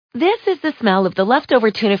This is the smell of the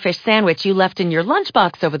leftover tuna fish sandwich you left in your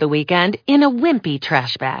lunchbox over the weekend in a wimpy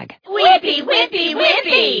trash bag. Wimpy, wimpy,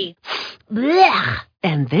 wimpy! Blech!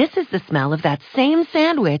 And this is the smell of that same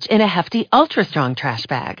sandwich in a hefty, ultra-strong trash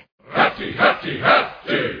bag. Hefty, hefty,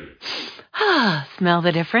 hefty! Smell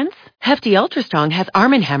the difference? Hefty Ultra Strong has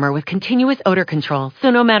Arm & Hammer with continuous odor control,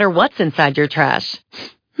 so no matter what's inside your trash,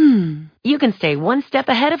 you can stay one step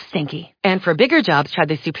ahead of stinky. And for bigger jobs, try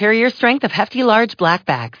the superior strength of Hefty Large Black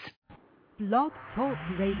Bags. Blog Talk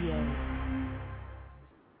Radio.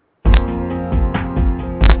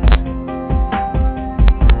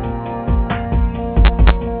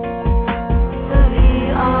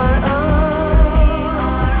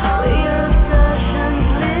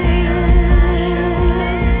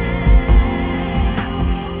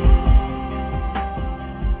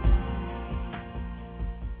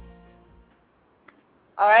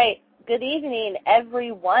 All right. Good evening,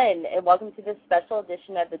 everyone, and welcome to this special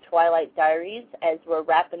edition of the Twilight Diaries as we're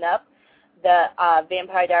wrapping up the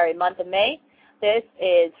Vampire Diary month of May. This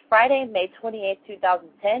is Friday, May 28,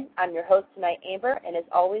 2010. I'm your host tonight, Amber, and as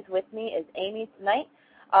always with me is Amy tonight.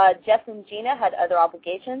 Jeff and Gina had other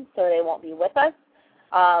obligations, so they won't be with us.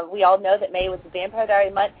 We all know that May was the Vampire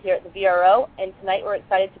Diary month here at the VRO, and tonight we're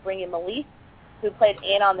excited to bring in Malese, who played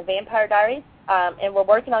Anna on the Vampire Diaries, and we're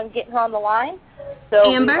working on getting her on the line. So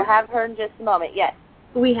Amber? We will have her in just a moment. Yes.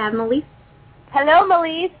 We have Malese. Hello,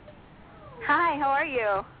 Malese. Hi, how are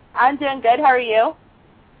you? I'm doing good. How are you?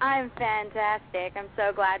 I'm fantastic. I'm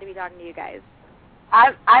so glad to be talking to you guys.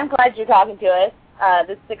 I'm glad you're talking to us.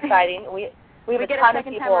 This is exciting. We have a get ton a of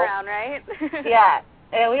second people. time around, right? Yeah,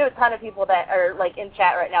 and we have a ton of people that are like in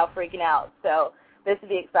chat right now, freaking out. So this would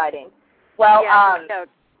be exciting. Well, yeah, I'm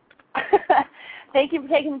thank you for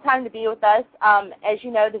taking the time to be with us. As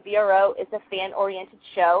you know, the VRO is a fan-oriented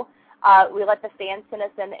show. We let the fans send us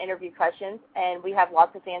in the interview questions, and we have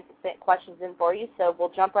lots of fans that sent questions in for you, so we'll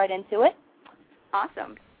jump right into it.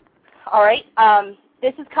 Awesome. All right.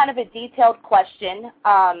 This is kind of a detailed question.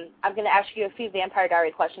 I'm going to ask you a few Vampire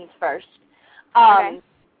Diary questions first. Okay.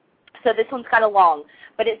 So this one's kind of long,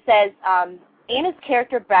 but it says, Anna's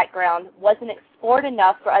character background wasn't explored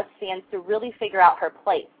enough for us fans to really figure out her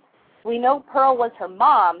place. We know Pearl was her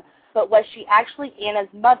mom, but was she actually Anna's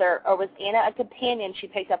mother, or was Anna a companion she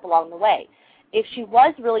picked up along the way? If she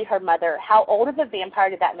was really her mother, how old of a vampire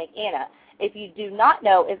did that make Anna? If you do not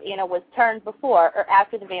know if Anna was turned before or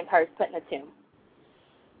after the vampires put in the tomb.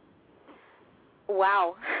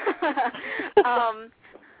 Wow.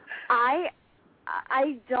 I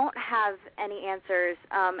don't have any answers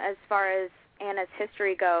as far as Anna's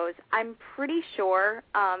history goes. I'm pretty sure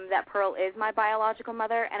that Pearl is my biological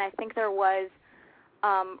mother, and I think there was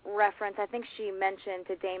reference. I think she mentioned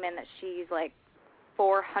to Damon that she's like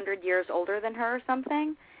 400 years older than her or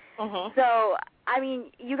something. Mm-hmm. So, I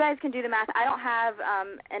mean, you guys can do the math. I don't have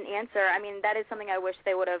an answer. I mean, that is something I wish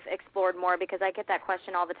they would have explored more because I get that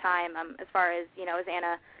question all the time as far as, you know, is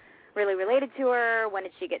Anna really related to her? When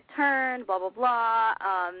did she get turned? Blah, blah, blah.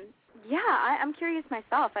 Yeah, I'm curious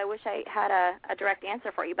myself. I wish I had a direct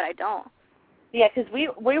answer for you, but I don't. Yeah, because we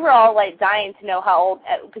were all, like, dying to know how old,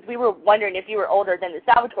 because we were wondering if you were older than the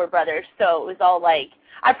Salvatore brothers, so it was all like,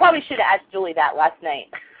 I probably should have asked Julie that last night.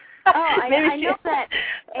 Oh, I know that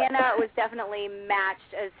Anna was definitely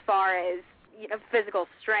matched as far as, you know, physical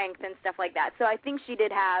strength and stuff like that, so I think she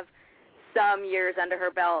did have some years under her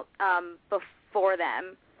belt before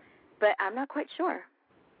them, but I'm not quite sure.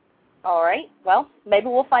 All right. Well, maybe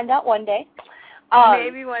we'll find out one day.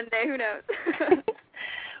 Maybe one day. Who knows?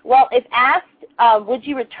 Well, if asked, would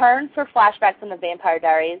you return for flashbacks on the Vampire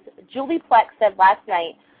Diaries, Julie Plex said last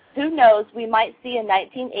night, who knows, we might see a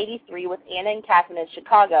 1983 with Anna and Catherine in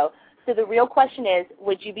Chicago. So the real question is,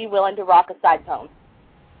 would you be willing to rock a side pone?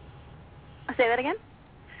 Say that again?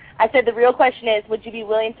 I said the real question is, would you be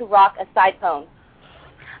willing to rock a side pone?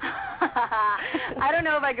 I don't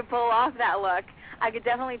know if I could pull off that look. I could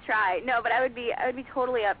definitely try. No, but I would be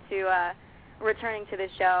totally up to returning to the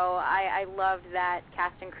show. I loved that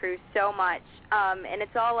cast and crew so much, and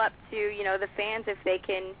it's all up to, you know, the fans if they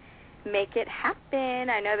can make it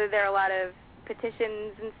happen. I know that there are a lot of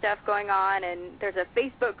petitions and stuff going on, and there's a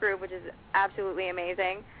Facebook group which is absolutely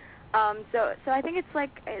amazing. So I think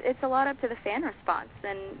it's a lot up to the fan response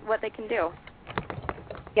and what they can do.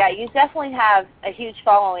 Yeah, you definitely have a huge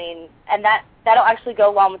following, and that'll actually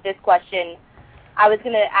go along with this question. I was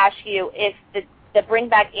going to ask you if the Bring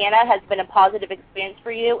Back Anna has been a positive experience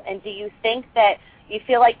for you, and do you think that you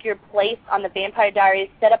feel like your place on the Vampire Diaries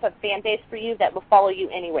set up a fan base for you that will follow you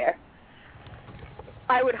anywhere?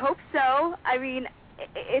 I would hope so. I mean,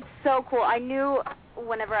 it's so cool. I knew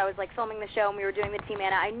whenever I was, like, filming the show and we were doing the Team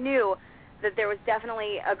Anna, I knew that there was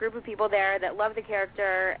definitely a group of people there that love the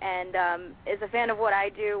character and is a fan of what I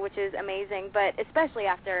do, which is amazing. But especially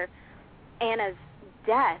after Anna's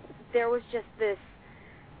death, there was just this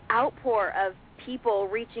outpour of people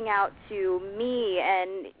reaching out to me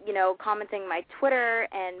and, you know, commenting my Twitter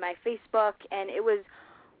and my Facebook, and it was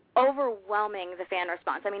overwhelming, the fan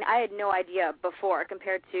response. I mean, I had no idea before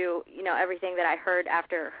compared to, you know, everything that I heard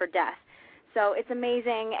after her death. So it's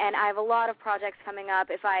amazing, and I have a lot of projects coming up.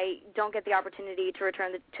 If I don't get the opportunity to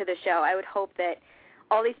return to the show, I would hope that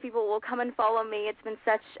all these people will come and follow me. It's been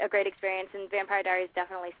such a great experience, and Vampire Diaries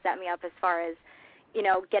definitely set me up as far as, you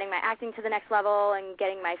know, getting my acting to the next level and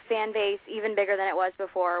getting my fan base even bigger than it was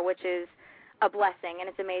before, which is a blessing, and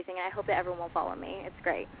it's amazing, and I hope that everyone will follow me. It's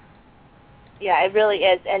great. Yeah, it really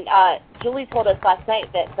is. And Julie told us last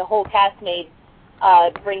night that the whole cast made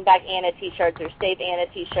Bring Back Anna T-shirts or Save Anna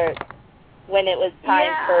T-shirts when it was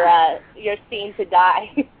time for your scene to die.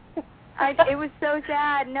 It was so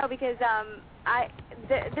sad. No, because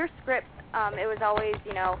their scripts, it was always,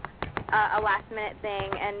 you know, a last-minute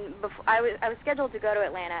thing, and I was scheduled to go to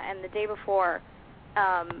Atlanta, and the day before,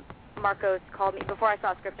 Marcos called me, before I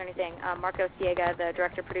saw a script or anything, Marcos Ciega, the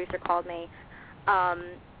director-producer, called me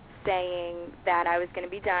saying that I was going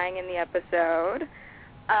to be dying in the episode,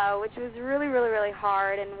 which was really, really, really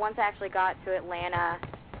hard, and once I actually got to Atlanta,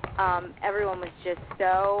 everyone was just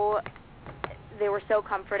they were so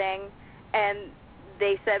comforting, and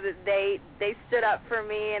they said that they stood up for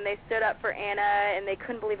me and they stood up for Anna, and they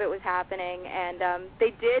couldn't believe it was happening, and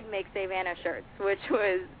they did make Save Anna shirts, which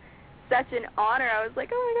was such an honor. I was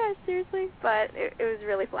like, oh my gosh, seriously? But it was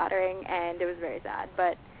really flattering, and it was very sad,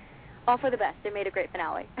 but all for the best. They made a great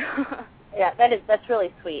finale. Yeah, that's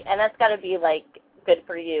really sweet, and that's got to be, like, good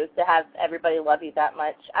for you to have everybody love you that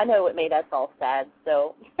much. I know it made us all sad,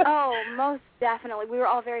 so. Oh, most definitely. We were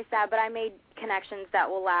all very sad, but I made connections that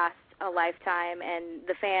will last a lifetime, and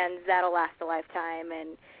the fans, that'll last a lifetime,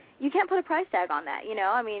 and you can't put a price tag on that, you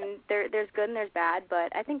know? I mean, there's good and there's bad,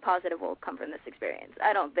 but I think positive will come from this experience.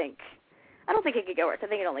 I don't think it could get worse. I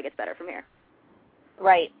think it only gets better from here.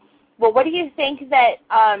 Right. Well, what do you think that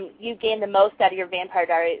you gained the most out of your Vampire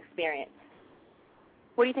Diaries experience?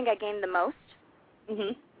 What do you think I gained the most?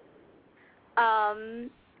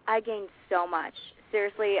 I gained so much.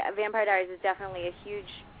 Seriously, Vampire Diaries is definitely a huge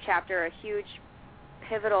chapter, a huge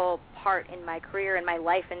pivotal part in my career and my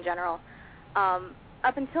life in general.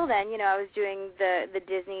 Up until then, you know, I was doing the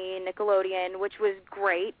Disney Nickelodeon, which was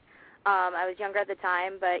great. I was younger at the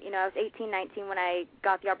time, but, you know, I was 18, 19 when I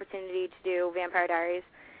got the opportunity to do Vampire Diaries,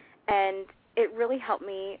 and it really helped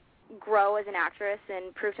me grow as an actress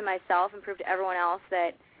and prove to myself and prove to everyone else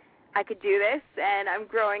that I could do this, and I'm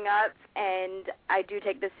growing up, and I do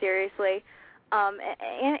take this seriously.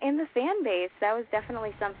 And the fan base, that was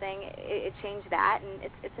definitely something. It changed that, and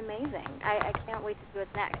it's amazing. I can't wait to see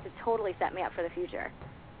what's next. It totally set me up for the future.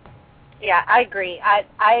 Yeah, I agree.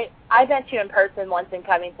 I met you in person once in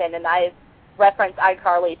Covington, and I referenced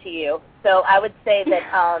iCarly to you. So I would say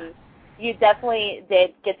that you definitely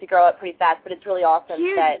did get to grow up pretty fast, but it's really awesome.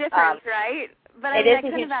 Huge difference, right? But it is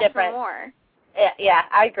a huge difference. More. Yeah,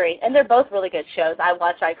 I agree. And they're both really good shows. I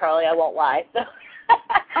watch iCarly, I won't lie. So.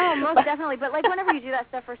 Oh, most definitely. But, like, whenever you do that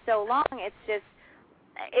stuff for so long,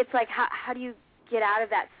 it's like, how do you get out of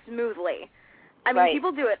that smoothly? I mean,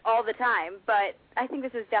 people do it all the time, but I think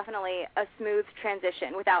this is definitely a smooth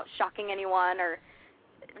transition without shocking anyone or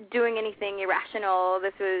doing anything irrational.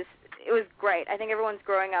 It was great. I think everyone's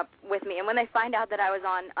growing up with me. And when they find out that I was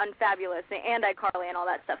on Unfabulous and iCarly and all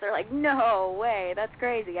that stuff, they're like, no way, that's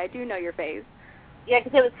crazy. I do know your face. Yeah,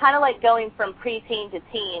 because it was kind of like going from preteen to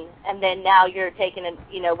teen, and then now you're taking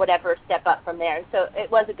whatever step up from there. So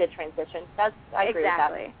it was a good transition. I agree with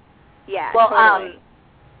that. Exactly. Yeah, well, totally.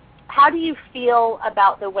 How do you feel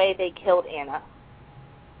about the way they killed Anna?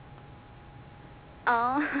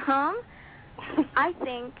 I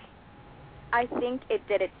think it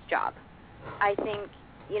did its job. I think,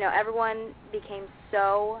 everyone became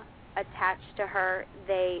so attached to her.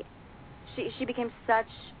 She became such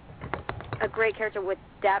a great character with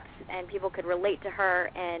depth, and people could relate to her,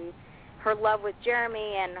 and her love with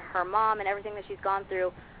Jeremy and her mom and everything that she's gone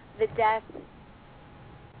through. The death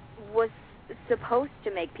was supposed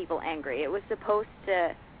to make people angry. It was supposed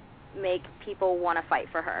to make people want to fight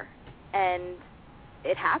for her, and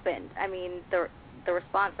it happened. I mean, the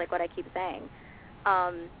response, like what I keep saying.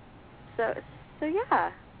 So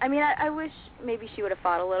yeah. I mean, I wish maybe she would have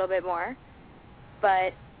fought a little bit more,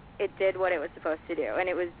 but it did what it was supposed to do, and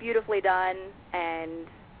it was beautifully done, and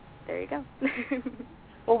there you go.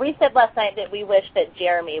 Well, we said last night that we wish that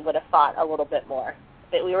Jeremy would have fought a little bit more.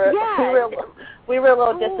 That we were a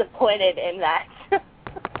little disappointed in that.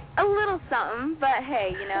 A little something, but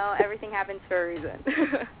hey, everything happens for a reason.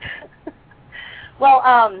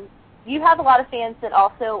 Well, you have a lot of fans that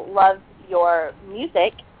also love your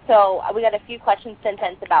music, so we got a few questions sent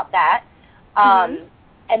in about that.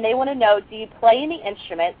 And they want to know, do you play any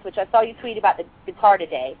instruments, which I saw you tweet about the guitar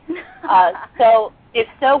today. So if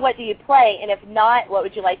so, what do you play? And if not, what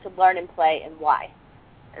would you like to learn and play and why?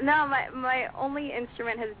 No, my only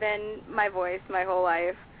instrument has been my voice my whole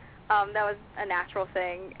life. That was a natural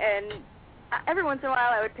thing. And every once in a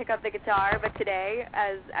while I would pick up the guitar, but today,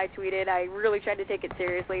 as I tweeted, I really tried to take it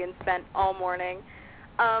seriously and spent all morning.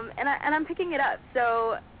 And I'm picking it up.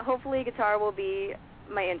 So hopefully guitar will be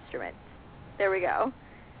my instrument. There we go.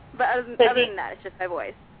 But other than that, it's just my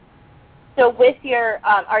voice. So with your,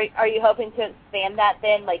 are you hoping to expand that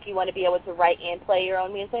then? Like you want to be able to write and play your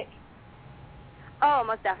own music? Oh,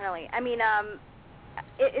 most definitely. I mean,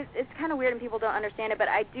 it's kind of weird and people don't understand it, but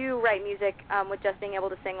I do write music with just being able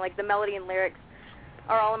to sing. Like the melody and lyrics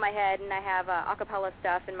are all in my head, and I have a cappella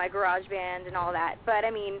stuff in my garage band and all that. But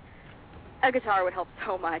I mean, a guitar would help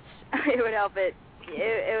so much. It would help it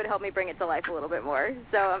would help me bring it to life a little bit more.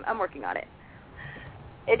 So I'm working on it.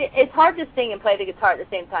 It's hard to sing and play the guitar at the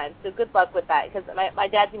same time, so good luck with that, because my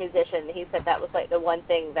dad's a musician, and he said that was like the one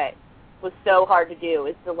thing that was so hard to do,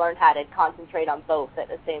 is to learn how to concentrate on both at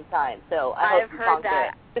the same time. So I hope you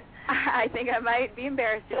conquer it. I think I might be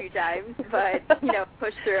embarrassed a few times, but,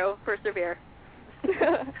 push through, persevere.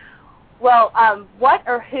 Well, what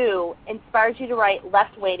or who inspires you to write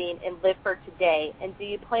Left Waiting and Live for Today, and do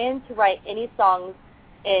you plan to write any songs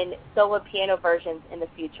in solo piano versions in the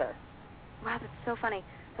future? Wow, that's so funny.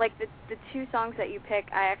 Like, the two songs that you pick,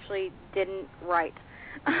 I actually didn't write.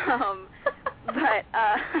 But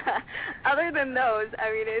other than those,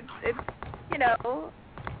 I mean, it's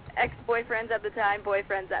ex-boyfriends at the time,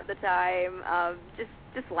 boyfriends at the time,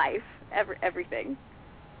 just life, everything.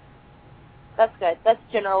 That's good. That's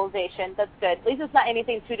generalization. That's good. At least it's not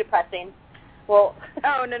anything too depressing. Well.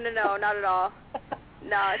 Oh, no, not at all.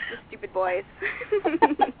 No, it's just stupid boys.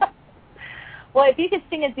 Well, if you could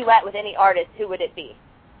sing a duet with any artist, who would it be?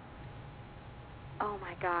 Oh,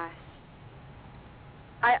 my gosh.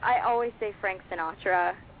 I always say Frank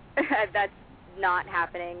Sinatra. That's not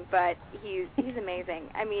happening, but he's amazing.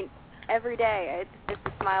 I mean, every day, it's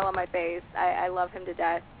a smile on my face. I love him to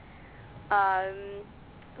death.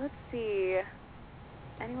 Let's see.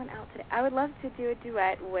 Anyone out today? I would love to do a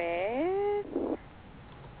duet with...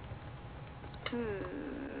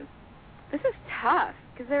 This is tough,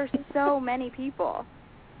 because there's so many people.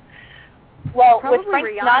 Well, probably with Frank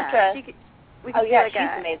Rihanna. Sinatra... We could yeah, like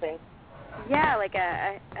she's amazing. Yeah, like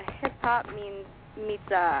a hip-hop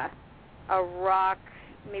meets a rock,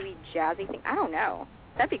 maybe jazzy thing. I don't know.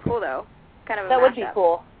 That'd be cool, though. Kind of a That mashup. would be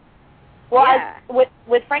cool. Well, yeah.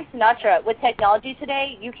 with Frank Sinatra, with technology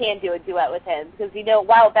today, you can do a duet with him. Because, a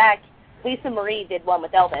while back, Lisa Marie did one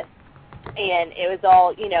with Elvis. And it was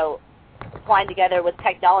all, flying together with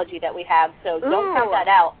technology that we have. So don't count that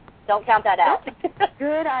out. Don't count that out. That's a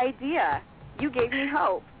good idea. You gave me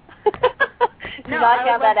hope. Do not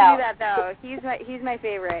count that I out. would love to do that, though. He's my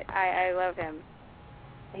favorite. I love him.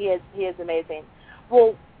 He is amazing.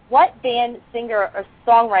 Well, what band, singer, or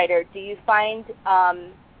songwriter do you find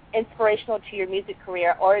inspirational to your music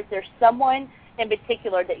career, or is there someone in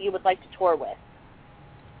particular that you would like to tour with?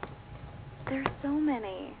 There's so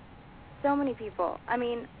many people. I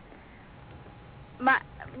mean, my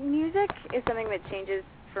music is something that changes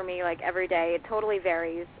for me like every day. It totally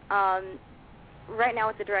varies. Right now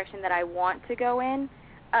it's the direction that I want to go in.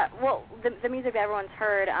 Well, the music that everyone's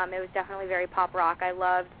heard, it was definitely very pop rock. I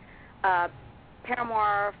loved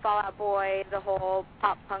Paramore, Fall Out Boy, the whole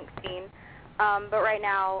pop punk scene. But right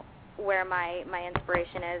now, where my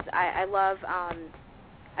inspiration is, I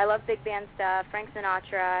love big band stuff. Frank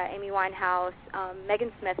Sinatra, Amy Winehouse,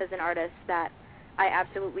 Megan Smith is an artist that I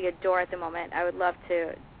absolutely adore at the moment. I would love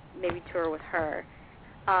to maybe tour with her.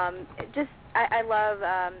 I love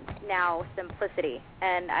now simplicity,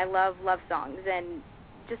 and I love songs and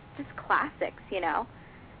just classics.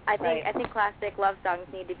 I think classic love songs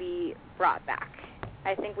need to be brought back.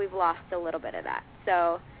 I think we've lost a little bit of that.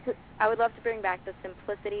 So I would love to bring back the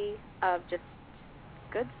simplicity of just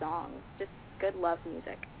good songs, just good love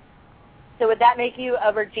music. So would that make you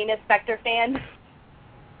a Regina Spektor fan?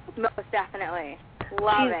 Most definitely.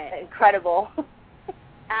 Love She's it. Incredible.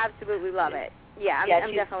 Absolutely love it. Yeah,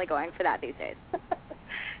 I'm definitely going for that these days.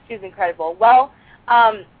 She's incredible. Well,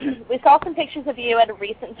 we saw some pictures of you at a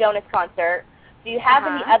recent Jonas concert. Do you have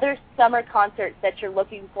any other summer concerts that you're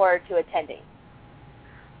looking forward to attending?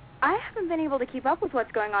 I haven't been able to keep up with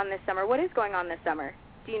what's going on this summer. What is going on this summer?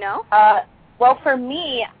 Do you know? Well, for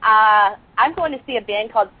me, I'm going to see a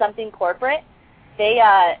band called Something Corporate. They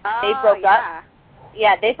broke up.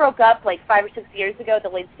 Yeah, they broke up like 5 or 6 years ago. The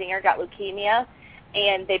lead singer got leukemia,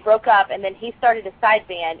 and they broke up. And then he started a side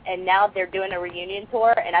band, and now they're doing a reunion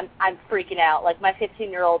tour. And I'm freaking out. Like my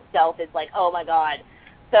 15-year-old self is like, oh my god.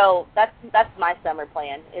 So that's my summer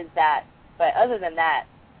plan is that. But other than that,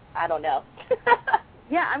 I don't know.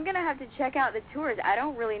 Yeah, I'm gonna have to check out the tours. I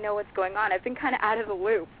don't really know what's going on. I've been kind of out of the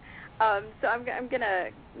loop. So I'm gonna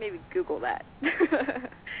maybe Google that.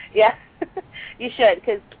 Yeah, you should,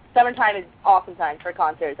 because summertime is awesome time for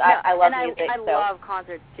concerts. I love music. I love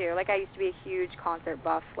concerts, too. Like, I used to be a huge concert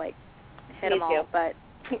buff, like, hit them all, but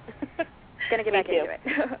gonna get back into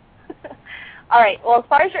it. All right, well, as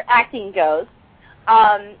far as your acting goes,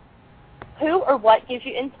 who or what gives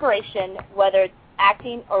you inspiration, whether it's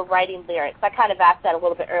acting or writing lyrics? I kind of asked that a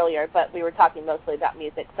little bit earlier, but we were talking mostly about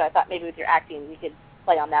music, so I thought maybe with your acting you could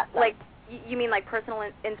play on that side. Like, you mean like personal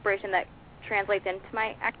inspiration that translates into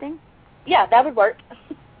my acting? Yeah, that would work.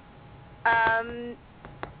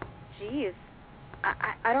 Geez.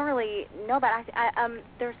 I don't really know about acting.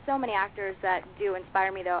 There's so many actors that do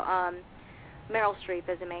inspire me, though. Meryl Streep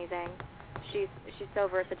is amazing. She's so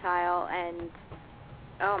versatile, and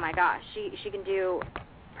oh my gosh, she can do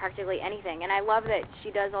practically anything. And I love that she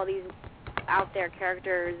does all these out there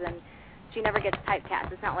characters, and she never gets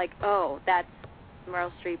typecast. It's not like, oh, that's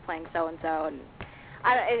Meryl Streep playing so and so, and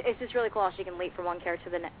it's just really cool how she can leap from one character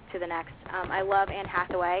to the next. I love Anne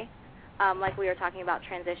Hathaway. Like we were talking about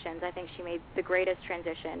transitions, I think she made the greatest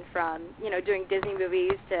transition from doing Disney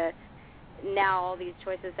movies to now all these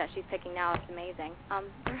choices that she's picking now. It's amazing.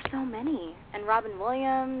 There's so many, and Robin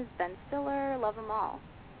Williams, Ben Stiller, love them all.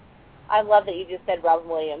 I love that you just said Robin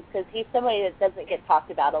Williams, because he's somebody that doesn't get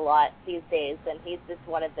talked about a lot these days, and he's just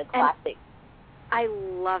one of the classics. I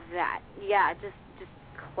love that. Yeah, just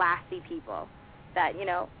classy people that,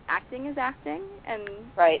 acting is acting, and,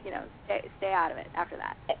 right. Stay out of it after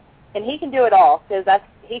that. And he can do it all, because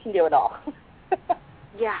he can do it all.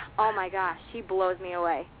 Yeah, oh my gosh, he blows me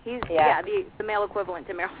away. He's the male equivalent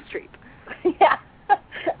to Meryl Streep. Yeah,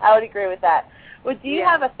 I would agree with that. Well, do you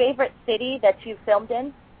have a favorite city that you've filmed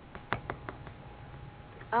in?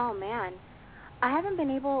 Oh, man. I haven't been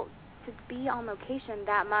able to be on location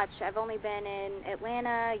that much. I've only been in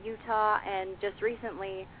Atlanta, Utah, and just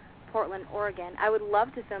recently Portland, Oregon. I would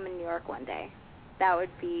love to film in New York one day. That would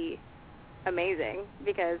be amazing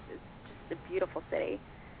because it's just a beautiful city.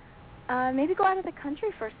 Maybe go out of the country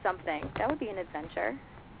for something. That would be an adventure.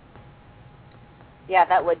 Yeah,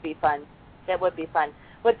 that would be fun. That would be fun.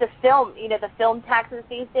 With the film, the film taxes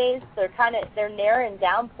these days, they're narrowing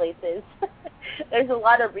down places. There's a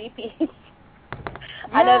lot of repeats. Yeah,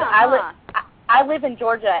 I know that I live in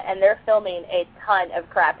Georgia, and they're filming a ton of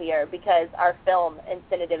crap here because our film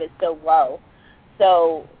incentive is so low.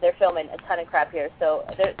 So they're filming a ton of crap here. So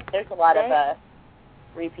there's a lot of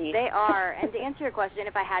repeats. They are. And to answer your question,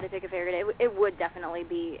 if I had to pick a favorite, it would definitely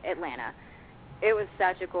be Atlanta. It was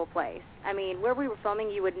such a cool place. I mean, where we were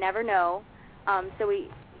filming, you would never know. So we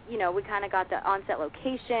kind of got the on-set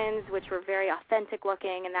locations, which were very authentic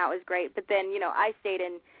looking, and that was great. But then, I stayed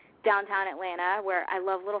in downtown Atlanta, where I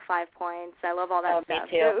love Little 5 Points. I love all that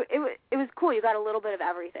stuff. Me too. So it was cool. You got a little bit of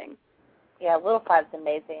everything. Yeah, Little 5's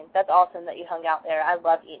amazing. That's awesome that you hung out there. I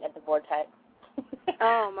love eating at the Vortex.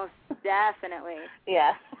 Oh, most definitely.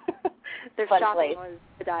 Yeah. Their shopping was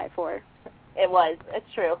to die for. It was. It's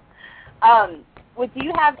true. Do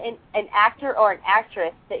you have an actor or an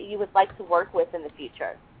actress that you would like to work with in the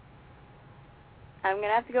future? I'm going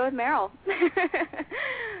to have to go with Meryl.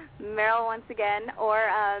 Meryl once again. Or,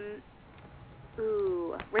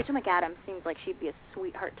 Rachel McAdams seems like she'd be a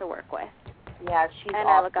sweetheart to work with. Yeah, she's and awesome.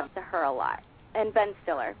 I look up to her a lot. And Ben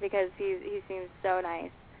Stiller, because he seems so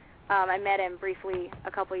nice. I met him briefly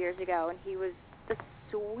a couple years ago, and he was the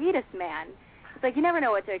sweetest man. It's like you never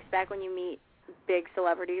know what to expect when you meet big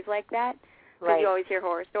celebrities like that, because you always hear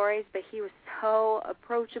horror stories, but he was so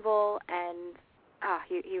approachable, and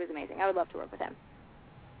he was amazing. I would love to work with him.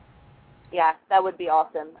 Yeah, that would be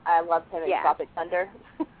awesome. I loved him in Tropic Thunder.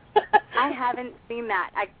 I haven't seen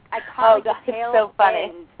that. I caught the tail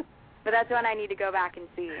end, but that's one I need to go back and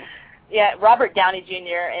see. Yeah, Robert Downey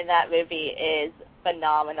Jr. in that movie is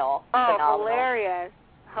phenomenal. Oh, phenomenal. Hilarious.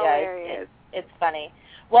 Yeah, it's funny.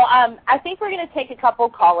 Well, I think we're going to take a couple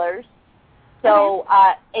callers. So,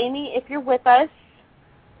 Amy, if you're with us,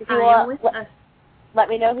 let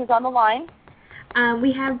me know who's on the line.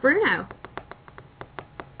 We have Bruno.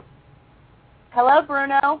 Hello,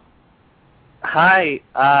 Bruno. Hi.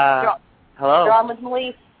 Hello. You're on with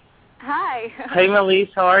Malese. Hi. Hey, Malese,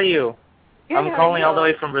 how are you? Good, I'm calling all the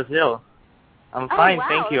way from Brazil. I'm fine, wow,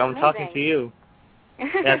 thank you. that's I'm talking amazing. to you.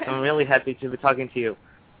 Yes, I'm really happy to be talking to you.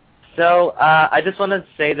 So I just wanted to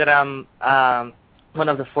say that I'm one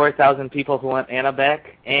of the 4,000 people who want Anna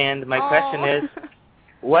back, and my question is,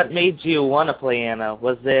 what made you want to play Anna?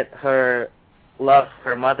 Was it her love for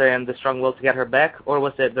her mother and the strong will to get her back, or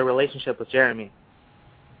was it the relationship with Jeremy?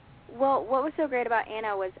 Well, what was so great about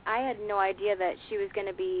Anna was I had no idea that she was going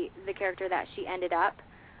to be the character that she ended up.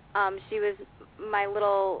 She was my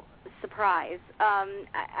little surprise.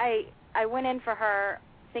 I went in for her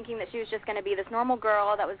thinking that she was just going to be this normal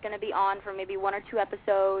girl that was going to be on for maybe 1 or 2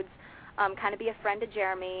 episodes, kind of be a friend to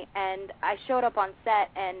Jeremy, and I showed up on set,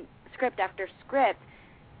 and script after script,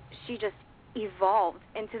 she just evolved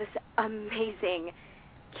into this amazing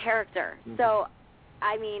character. Mm-hmm. So,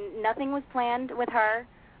 I mean, nothing was planned with her.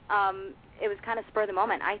 It was kind of spur of the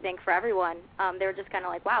moment, I think, for everyone. They were just kind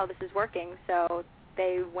of like, wow, this is working, so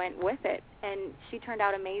they went with it, and she turned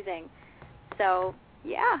out amazing. So,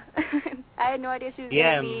 yeah, I had no idea she was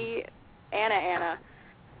going to be Anna.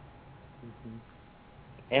 Mm-hmm.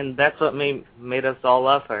 And that's what made us all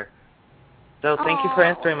love her. So thank you for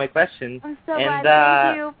answering my question. I'm so glad.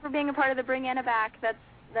 Thank you for being a part of the Bring Anna Back. That's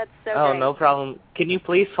so great. Oh, no problem. Can you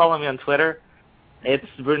please follow me on Twitter? It's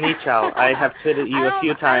Brunichow. I have tweeted you a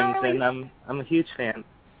few times, and I'm a huge fan.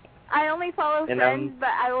 I only follow friends, but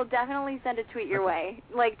I will definitely send a tweet your way.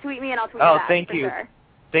 Like, tweet me and I'll tweet you back. Oh, thank you. Sure.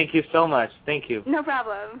 Thank you so much. Thank you. No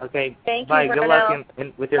problem. Okay. Thank bye. you, Good luck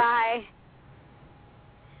with your... Bye.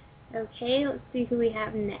 Okay, let's see who we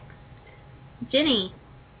have next. Jenny.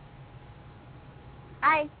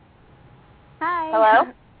 Hi. Hi.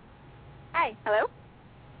 Hello? Hi. Hello?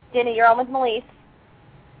 Jenny, you're on with Malese.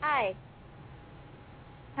 Hi.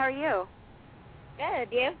 How are you? Good,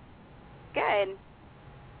 you? Good.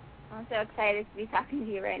 I'm so excited to be talking to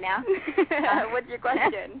you right now. What's your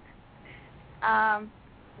question?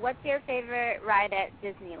 What's your favorite ride at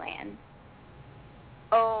Disneyland?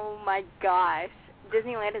 Oh my gosh.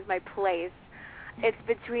 Disneyland is my place. It's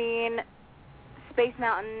between Space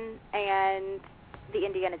Mountain and the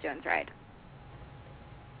Indiana Jones ride.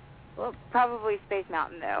 Well, probably Space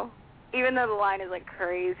Mountain, though. Even though the line is, like,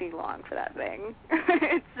 crazy long for that thing.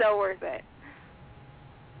 It's so worth it.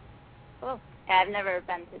 Cool. Yeah, I've never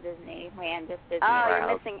been to Disneyland, just Disney World.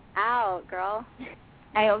 You're missing out, girl.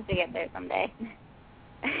 I hope to get there someday.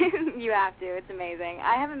 You have to. It's amazing.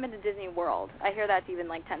 I haven't been to Disney World. I hear that's even,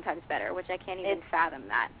 like, 10 times better, which I can't even fathom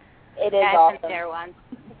that. It is awesome. I've been there once.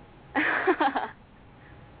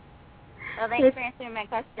 Well, thanks for answering my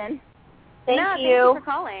question. Thank you. Thank you for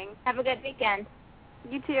calling. Have a good weekend.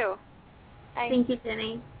 You too. Bye. Thank you,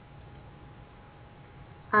 Jenny.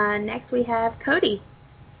 Next we have Cody.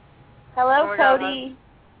 Hello, Cody.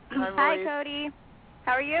 Hi, Cody.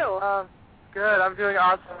 How are you? Good. I'm doing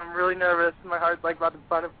awesome. I'm really nervous. My heart's like about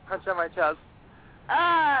to punch out my chest.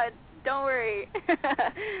 Don't worry.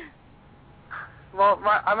 Well,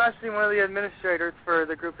 I'm actually one of the administrators for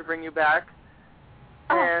the group to bring you back.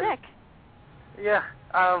 Oh, sick. Yeah.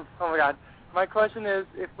 Oh my God. My question is,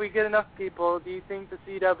 if we get enough people, do you think the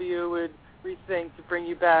CW would rethink to bring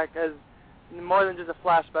you back as more than just a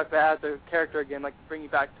flashback, but as a character again, like to bring you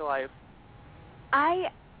back to life? I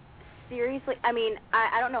mean,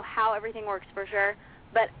 I don't know how everything works for sure,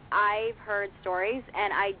 but I've heard stories,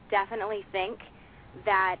 and I definitely think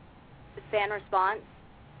that the fan response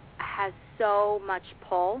has so much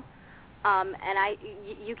pull. And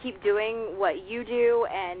you keep doing what you do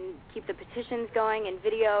and keep the petitions going and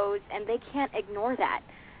videos, and they can't ignore that.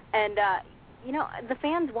 And, the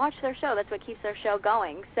fans watch their show. That's what keeps their show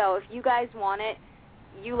going. So if you guys want it,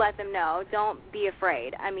 you let them know. Don't be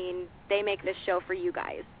afraid. I mean, they make this show for you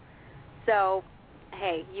guys. So,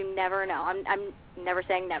 hey, you never know. I'm never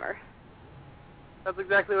saying never. That's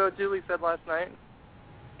exactly what Julie said last night.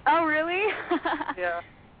 Oh, really? Yeah.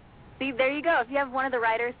 See, there you go. If you have one of the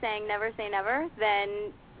writers saying never say never,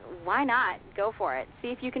 then why not? Go for it. See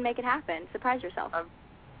if you can make it happen. Surprise yourself.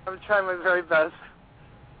 I'm trying my very best.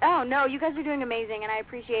 Oh, no, you guys are doing amazing, and I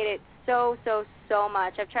appreciate it so, so, so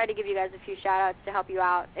much. I've tried to give you guys a few shout-outs to help you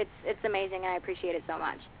out. It's amazing, and I appreciate it so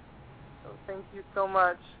much. So thank you so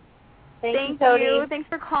much. Thank you, Cody. Thanks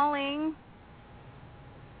for calling.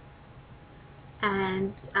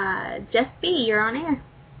 And Jess B., you're on air.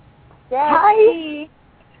 Hi. Hey.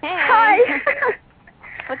 Hi.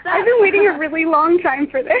 What's up? I've been waiting a really long time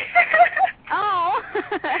for this. Oh.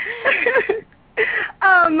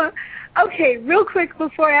 Okay, real quick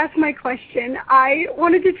before I ask my question, I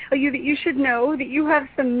wanted to tell you that you should know that you have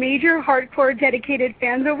some major hardcore dedicated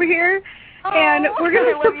fans over here, and we're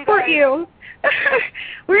going to support you.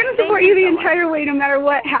 We're going to support you the entire way no matter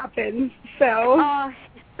what happens. So. Oh,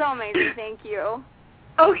 so amazing. Thank you.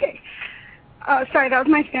 Okay. Sorry, that was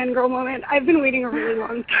my fangirl moment. I've been waiting a really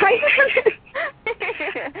long time.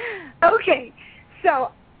 Okay,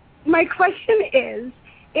 so my question is,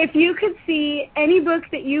 if you could see any book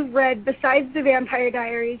that you've read besides The Vampire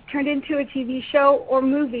Diaries turned into a TV show or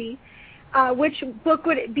movie, which book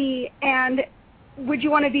would it be, and would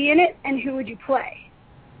you want to be in it, and who would you play?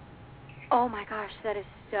 Oh my gosh, that is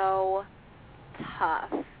so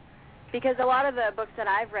tough. Because a lot of the books that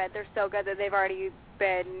I've read, they're so good that they've already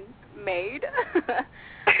been made.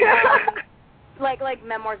 like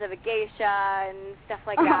Memoirs of a Geisha and stuff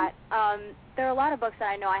like that. There are a lot of books that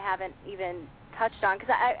I know I haven't even touched on,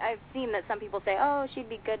 because I've seen that some people say, oh, she'd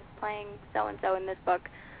be good playing so-and-so in this book.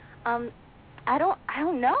 I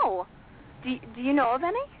don't know. Do you know of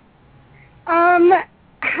any?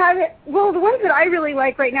 Well, the ones that I really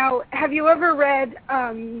like right now, have you ever read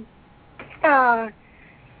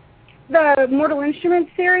the Mortal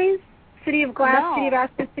Instruments series? City of Glass, No. City of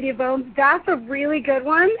Ashes, City of Bones. That's a really good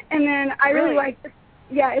one. And then I really like,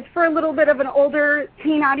 it's for a little bit of an older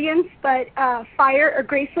teen audience, but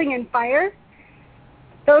Graceling and Fire.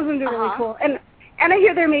 Those ones are really cool. And I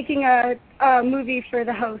hear they're making a movie for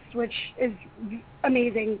The Host, which is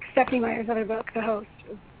amazing. Stephanie Meyer's other book, The Host,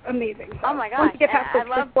 is amazing. So oh my gosh, I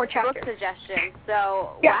love book suggestions.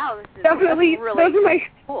 So wow, this is definitely really those are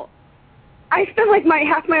cool. I spend like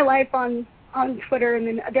half my life on Twitter, and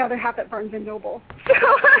then the other half at Barnes and Noble.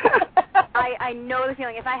 I know the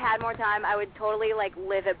feeling. If I had more time, I would totally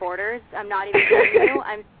live at Borders. I'm not even kidding you.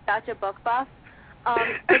 I'm such a book buff.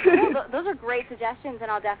 Cool. Those are great suggestions,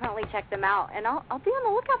 and I'll definitely check them out. And I'll be on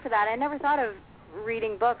the lookout for that. I never thought of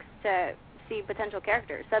reading books to see potential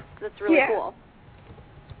characters. That's really cool.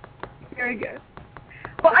 Very good.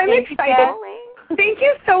 Well, I'm excited. Thank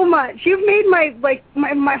you so much. You've made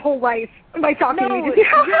my whole life by talking to me.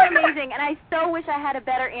 You're amazing, and I so wish I had a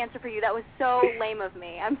better answer for you. That was so lame of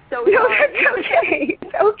me. I'm so sorry. No, that's okay.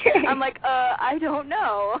 It's okay. I'm I don't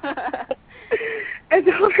know. It's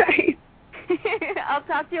all right. I'll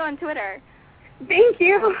talk to you on Twitter. Thank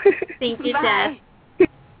you. Thank you, Bye. Jess.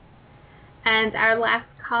 And our last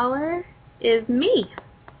caller is me.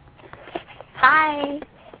 Hi.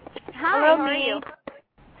 Hi, how are you?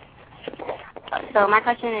 So my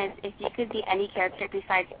question is, if you could be any character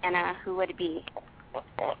besides Anna, who would it be?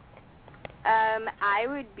 I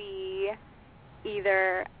would be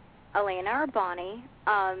either Elena or Bonnie,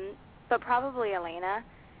 but probably Elena,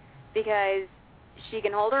 because she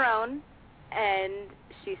can hold her own, and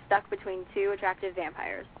she's stuck between two attractive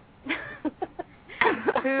vampires.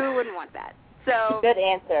 Who wouldn't want that? So good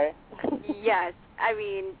answer. Yes. I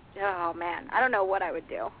mean, oh, man. I don't know what I would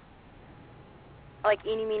do. Like,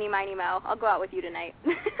 eeny, meeny, miny, moe. I'll go out with you tonight.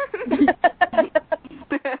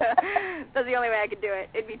 That's the only way I could do it.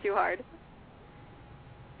 It'd be too hard.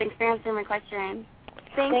 Thanks for answering my question.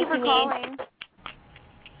 Thank you for calling.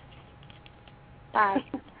 Bye.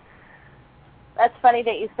 That's funny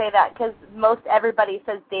that you say that, because most everybody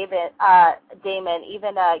says Damon.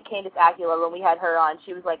 Even Candace Acula, when we had her on,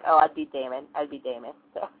 she was like, oh, I'd be Damon.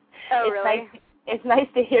 So really? It's nice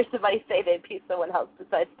to hear somebody say they'd be someone else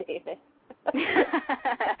besides Damon.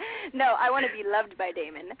 No, I want to be loved by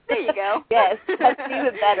Damon. There you go. Yes, that's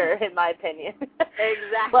even better, in my opinion.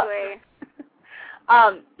 Exactly.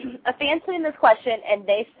 A fan sent in this question, and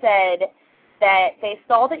they said that they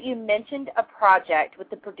saw that you mentioned a project with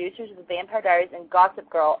the producers of The Vampire Diaries and Gossip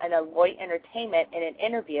Girl and Alloy Entertainment in an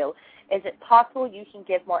interview. Is it possible you can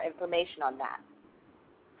give more information on that?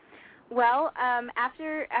 Well,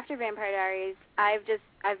 after Vampire Diaries, I've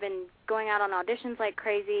been going out on auditions like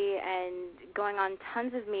crazy and going on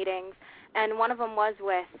tons of meetings, and one of them was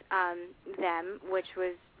with them, which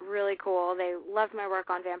was really cool. They loved my work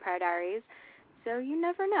on Vampire Diaries, so you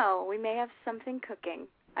never know. We may have something cooking.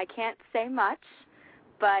 I can't say much,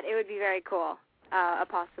 but it would be very cool, a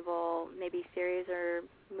possible maybe series or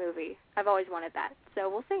movie. I've always wanted that, so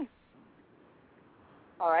we'll see.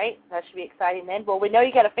 All right, that should be exciting then. Well, we know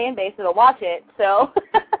you got a fan base that'll watch it, so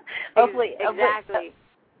hopefully, exactly.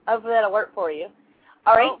 Hopefully that'll work for you.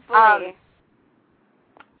 All right. Hopefully.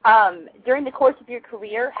 During the course of your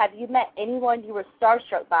career, have you met anyone you were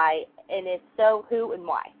starstruck by, and if so, who and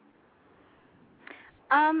why?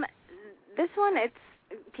 This one,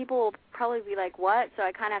 people will probably be like, what? So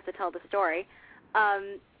I kind of have to tell the story.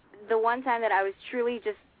 The one time that I was truly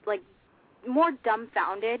just more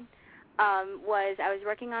dumbfounded was I was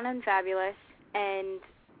working on Unfabulous, and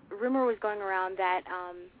rumor was going around that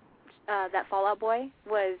that Fall Out Boy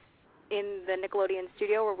was in the Nickelodeon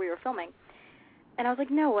studio where we were filming. And I was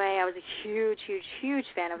like, no way. I was a huge, huge, huge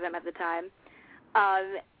fan of them at the time.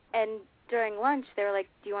 And during lunch, they were like,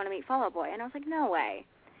 do you want to meet Fall Out Boy? And I was like, no way.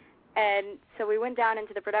 And so we went down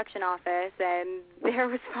into the production office, and there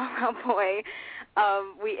was Fall Out Boy.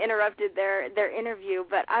 We interrupted their interview,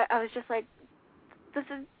 but I was just like, this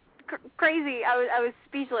is crazy. I was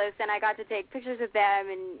speechless, and I got to take pictures with them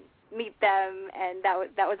and meet them, and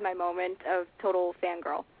that was my moment of total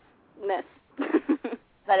fangirl-ness.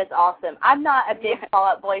 That is awesome. I'm not a big Fall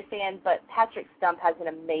Out Boy fan, but Patrick Stump has an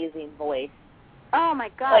amazing voice. Oh, my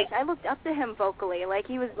gosh. I looked up to him vocally. Like,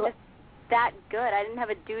 he was just that good. I didn't have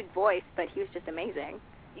a dude voice, but he was just amazing.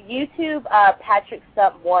 YouTube Patrick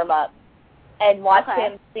Stump warm-up and watch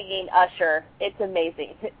him singing Usher. It's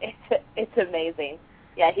amazing. It's amazing.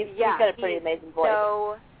 Yeah, he's got a pretty amazing voice.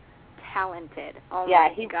 So talented. Oh,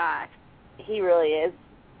 my gosh. He really is.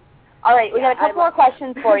 All right, we got a couple more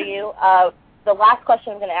questions for you. The last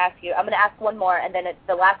question I'm going to ask you, I'm going to ask one more, and then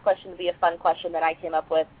the last question will be a fun question that I came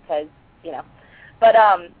up with because, you know. But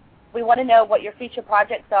we want to know what your future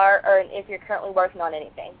projects are or if you're currently working on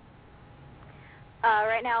anything.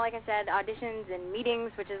 Right now, like I said, auditions and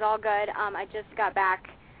meetings, which is all good. I just got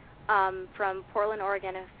back from Portland,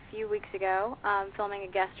 Oregon a few weeks ago, filming a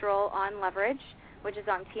guest role on Leverage, which is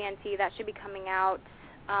on TNT. That should be coming out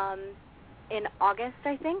in August,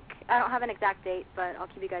 I think. I don't have an exact date, but I'll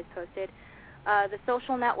keep you guys posted. The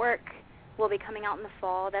Social Network will be coming out in the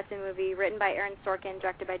fall. That's a movie written by Aaron Sorkin,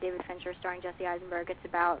 directed by David Fincher, starring Jesse Eisenberg. It's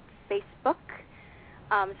about Facebook.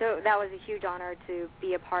 So that was a huge honor to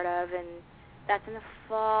be a part of, and that's in the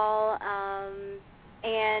fall.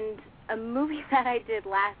 And a movie that I did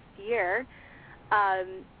last year,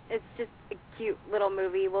 it's just a cute little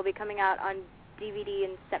movie, will be coming out on DVD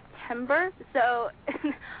in September. So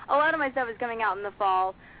a lot of my stuff is coming out in the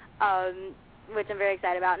fall, which I'm very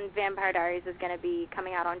excited about. And Vampire Diaries is going to be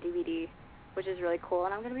coming out on DVD, which is really cool.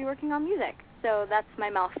 And I'm going to be working on music. So that's my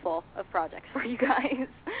mouthful of projects for you guys.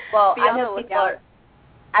 Well, I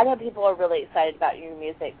know people are really excited about your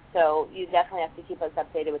music, so you definitely have to keep us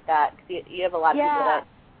updated with that. Cause you have a lot of people that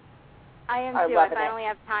I am too. I finally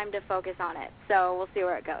have time to focus on it. So we'll see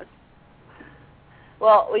where it goes.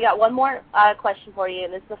 Well, we got one more question for you,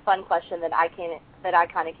 and this is a fun question that I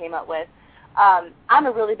kind of came up with. I'm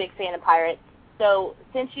a really big fan of pirates. So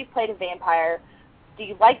since you've played a vampire, do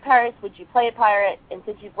you like pirates? Would you play a pirate? And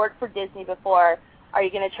since you've worked for Disney before, are you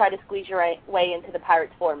going to try to squeeze your way into the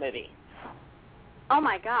Pirates 4 movie? Oh,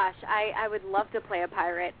 my gosh. I would love to play a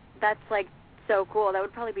pirate. That's, like, so cool. That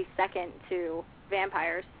would probably be second to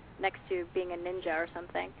vampires, next to being a ninja or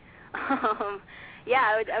something. Yeah,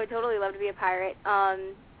 I would totally love to be a pirate.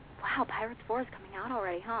 Wow, Pirates 4 is coming out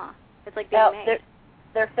already, huh? It's like being made.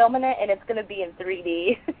 They're filming it, and it's going to be in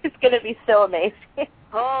 3D. It's going to be so amazing.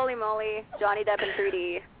 Holy moly, Johnny Depp in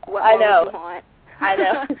 3D. What I know. Would you want? I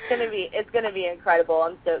know. It's going to be incredible.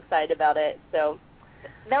 I'm so excited about it. So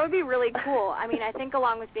that would be really cool. I mean, I think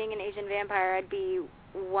along with being an Asian vampire, I'd be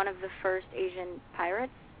one of the first Asian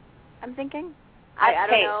pirates. I'm thinking. I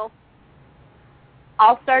don't know.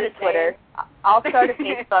 I'll start a Twitter. I'll start a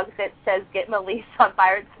Facebook that says "Get Malese on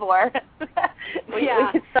Pirates 4." we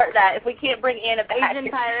can start that. If we can't bring Anna back, Asian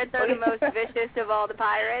pirates are the most vicious of all the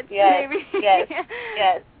pirates. Yes, maybe.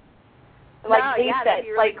 yes. Like we said.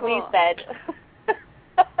 Really like cool. we said.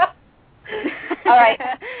 All right.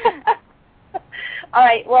 All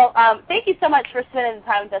right. Well, thank you so much for spending the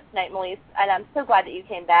time with us tonight, Malese. And I'm so glad that you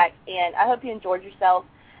came back. And I hope you enjoyed yourself.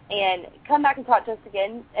 And come back and talk to us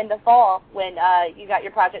again in the fall when you got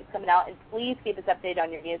your projects coming out. And please keep us updated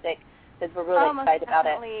on your music because we're really excited about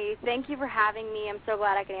it. Thank you for having me. I'm so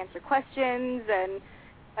glad I could answer questions and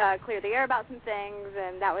clear the air about some things.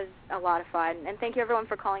 And that was a lot of fun. And thank you, everyone,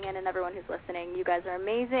 for calling in and everyone who's listening. You guys are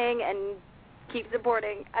amazing. And keep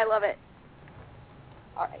supporting. I love it.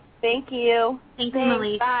 All right. Thank you. Thank you,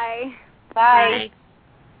 Malese. Bye. Bye.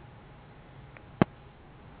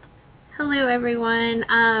 Hello, everyone.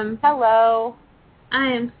 Hello. I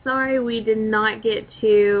am sorry we did not get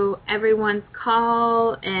to everyone's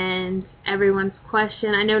call and everyone's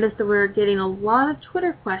question. I noticed that we were getting a lot of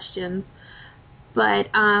Twitter questions, but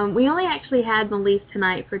we only actually had Malese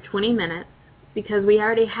tonight for 20 minutes because we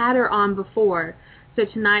already had her on before. So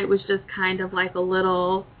tonight was just kind of like a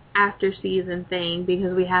little after-season thing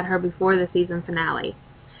because we had her before the season finale.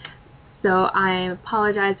 So I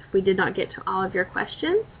apologize if we did not get to all of your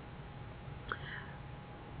questions.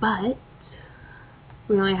 But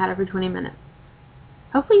we only had her for 20 minutes.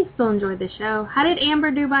 Hopefully you still enjoyed the show. How did Amber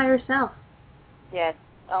do by herself? Yes.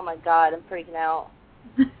 Oh, my God. I'm freaking out.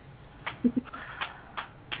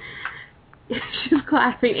 She's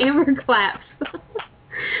clapping. Amber claps.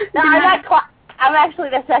 No, I'm not clapping.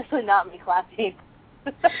 That's actually not me clapping.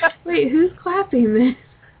 Wait, who's clapping this?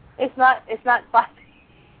 It's not clapping.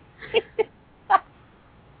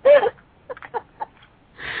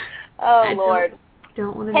 Oh, Lord.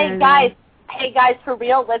 Don't want to Hey, guys, for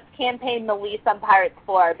real, let's campaign Malese on Pirates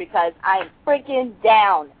 4 because I'm freaking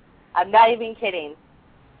down. I'm not even kidding.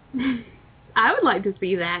 I would like to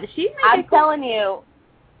see that. I'm telling you,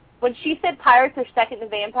 when she said pirates are second to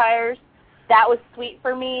vampires, that was sweet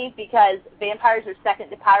for me because vampires are second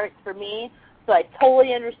to pirates for me. So I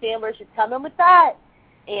totally understand where she's coming with that.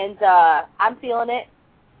 And I'm feeling it.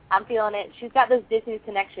 She's got those Disney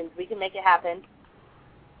connections. We can make it happen.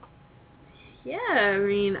 Yeah, I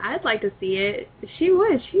mean, I'd like to see it. She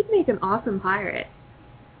would. She'd make an awesome pirate.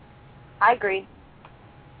 I agree.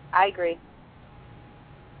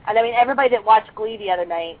 And I mean, everybody that watched Glee the other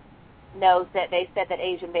night knows that they said that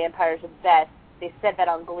Asian vampires are the best. They said that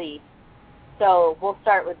on Glee. So we'll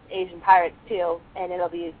start with Asian pirates too, and it'll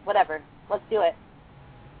be whatever. Let's do it.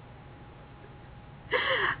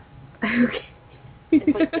 Okay.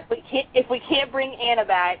 if we can't bring Anna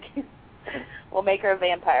back, we'll make her a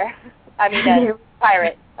vampire. I mean, a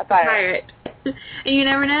pirate. A pirate. And you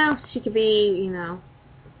never know. She could be,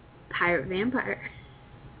 pirate vampire.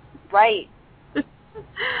 Right.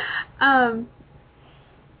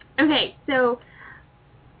 Okay, so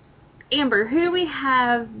Amber, who do we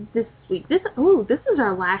have this week? This is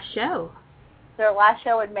our last show. It's our last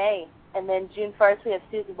show in May, and then June 1st we have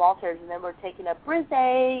Susan Walters, and then we're taking up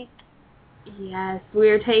Brizzy. Yes,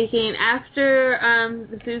 we're taking, after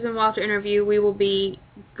the Susan Walter interview, we will be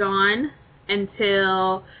gone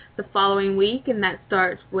until the following week, and that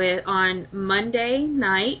starts on Monday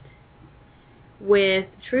night with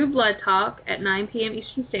True Blood Talk at 9 p.m.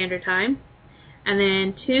 Eastern Standard Time. And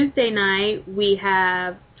then Tuesday night, we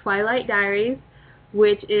have Twilight Diaries,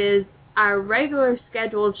 which is our regular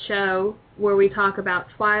scheduled show where we talk about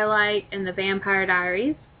Twilight and the Vampire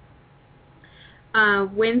Diaries.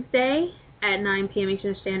 Wednesday at 9 p.m.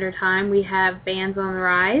 Eastern Standard Time, we have Bands on the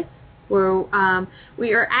Rise, where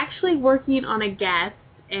we are actually working on a guest,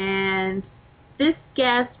 and this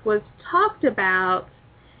guest was talked about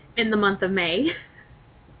in the month of May.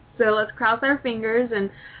 So let's cross our fingers and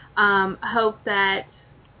hope that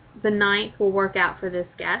the 9th will work out for this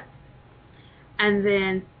guest. And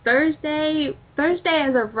then Thursday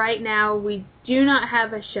as of right now, we do not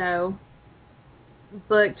have a show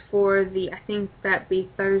booked for I think that'd be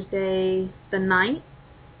Thursday the 9th.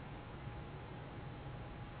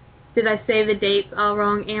 Did I say the dates all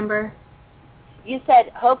wrong, Amber? You said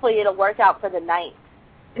hopefully it'll work out for the 9th.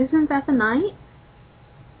 Isn't that the 9th?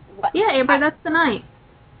 What? Yeah, Amber, that's the 9th.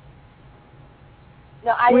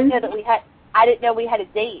 No, I didn't know we had a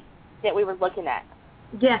date that we were looking at.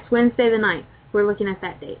 Yes, Wednesday the 9th. We're looking at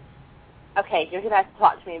that date. Okay, you're going to have to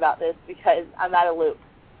talk to me about this because I'm out of loop.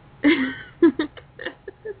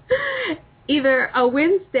 Either a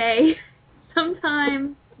Wednesday,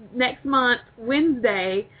 sometime next month,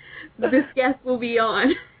 Wednesday, this guest will be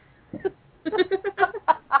on.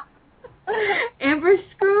 Amber's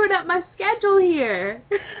screwing up my schedule here.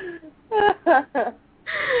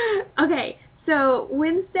 Okay, so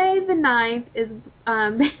Wednesday the 9th is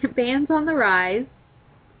Bands on the Rise.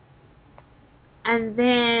 And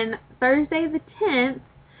then Thursday the 10th,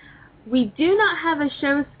 we do not have a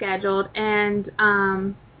show scheduled, and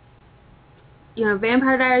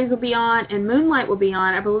Vampire Diaries will be on, and Moonlight will be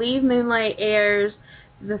on. I believe Moonlight airs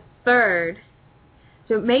the 3rd.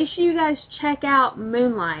 So make sure you guys check out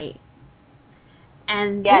Moonlight.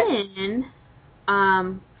 And then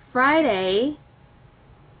Friday,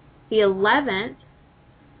 the 11th,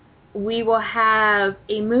 we will have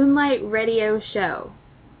a Moonlight radio show.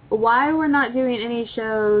 Why we're not doing any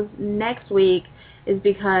shows next week is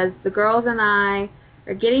because the girls and I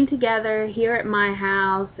are getting together here at my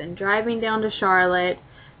house and driving down to Charlotte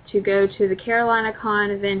to go to the Carolina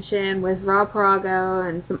convention with Rob Parago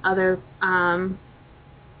and some other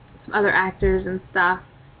actors and stuff.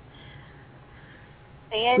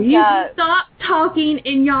 And you stop talking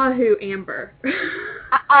in Yahoo, Amber.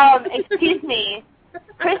 Excuse me.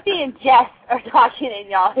 Christy and Jess are talking in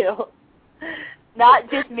Yahoo.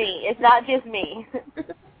 Not just me. It's not just me.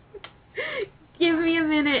 Give me a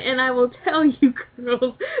minute and I will tell you,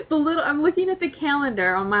 girls. I'm looking at the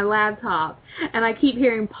calendar on my laptop and I keep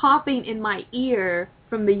hearing popping in my ear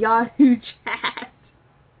from the Yahoo chat.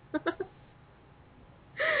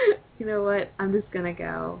 You know what? I'm just going to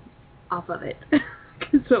go off of it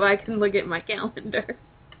so I can look at my calendar.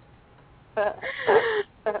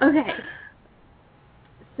 Okay.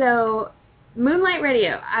 So, Moonlight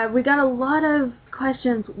Radio. We got a lot of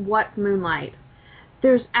questions. What's Moonlight?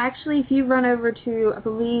 There's actually, if you run over to, I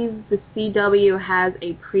believe the CW has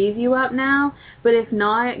a preview up now, but if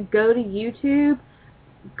not, go to YouTube,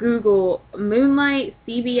 Google Moonlight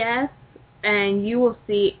CBS, and you will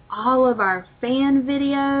see all of our fan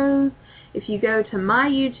videos. If you go to my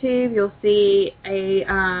YouTube, you'll see a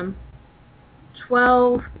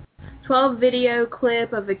 12 video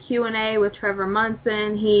clip of a Q&A with Trevor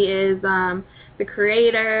Munson. He is the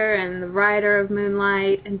creator and the writer of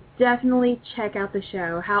Moonlight, and definitely check out the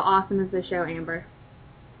show. How awesome is the show, Amber?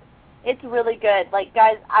 It's really good. Like,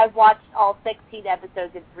 guys, I've watched all 16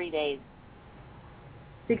 episodes in 3 days.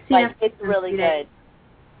 16 episodes. It's really good.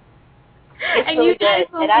 It's and really you guys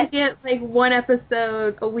good. only get like one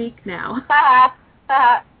episode a week now.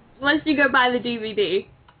 Unless you go buy the DVD.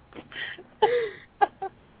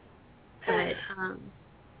 But,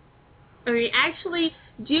 I mean, actually,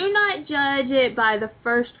 do not judge it by the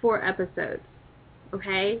first 4 episodes,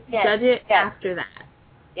 okay? Yes, Judge it yes. after that.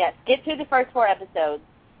 Yes, get through the first 4 episodes.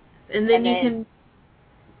 And then you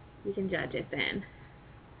can judge it then.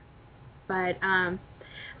 But,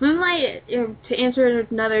 Moonlight, to answer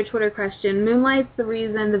another Twitter question, Moonlight's the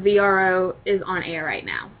reason the VRO is on air right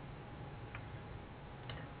now.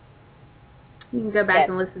 You can go back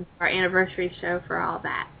and listen to our anniversary show for all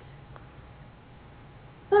that.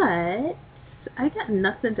 But I got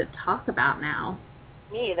nothing to talk about now.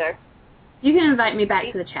 Me either. You can invite me back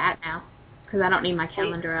to the chat now, because I don't need my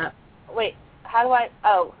calendar up. Wait, how do I...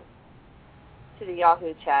 Oh, to the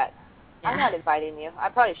Yahoo chat. Yeah. I'm not inviting you. I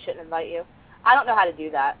probably shouldn't invite you. I don't know how to do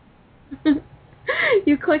that.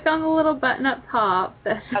 You click on the little button up top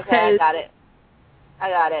that says... Okay, I got it. I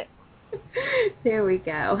got it. There we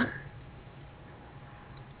go.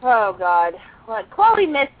 Oh, God. What? Chloe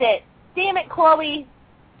missed it. Damn it, Chloe.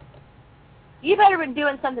 You better been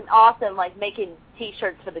doing something awesome, like making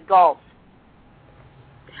T-shirts for the golf.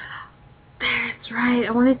 That's right.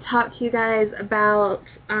 I want to talk to you guys about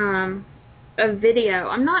a video.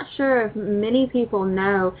 I'm not sure if many people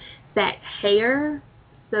know that hair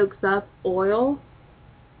soaks up oil.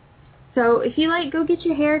 So if you go get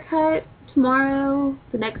your hair cut tomorrow,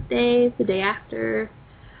 the next day, the day after,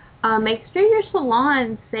 make sure your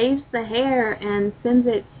salon saves the hair and sends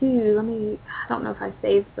it to, I don't know if I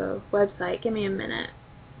saved the website. Give me a minute.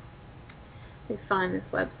 Let me find this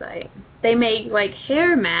website. They make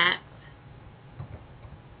hair mats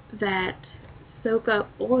that soak up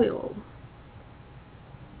oil.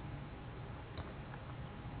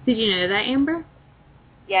 Did you know that, Amber?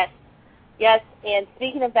 Yes. Yes, and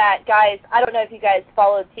speaking of that, guys, I don't know if you guys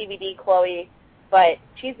followed TVD Chloe, but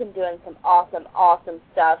she's been doing some awesome, awesome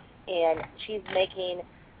stuff, and she's making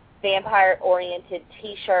vampire-oriented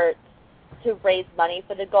T-shirts to raise money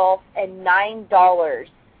for the golf, and $9.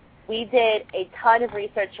 We did a ton of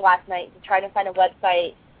research last night to try to find a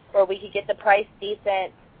website where we could get the price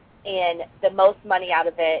decent and the most money out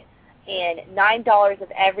of it, and $9 of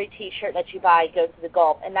every T-shirt that you buy goes to the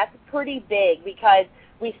golf, and that's pretty big because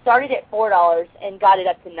we started at $4 and got it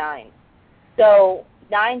up to $9. So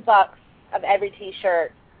 $9 of every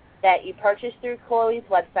T-shirt that you purchase through Chloe's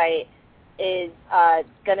website is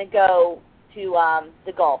going to go to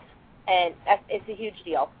the golf, and it's a huge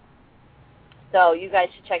deal. So you guys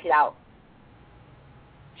should check it out.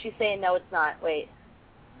 She's saying no, it's not. Wait.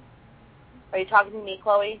 Are you talking to me,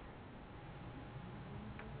 Chloe?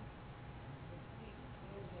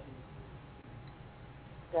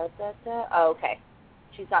 Oh, okay.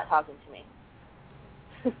 She's not talking to me.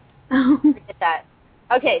 Forget that.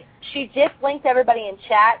 Okay, she just linked everybody in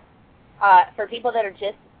chat. For people that are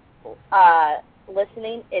just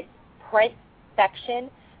listening, it's Printfection,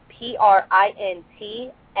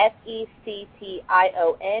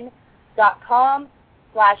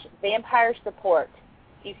 printfection.com/vampire support.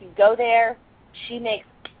 You can go there. She makes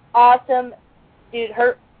awesome, dude.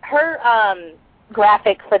 Her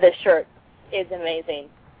graphic for the shirt is amazing,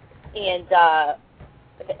 and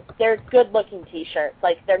they're good-looking T-shirts.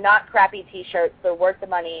 They're not crappy T-shirts. They're worth the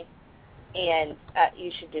money, and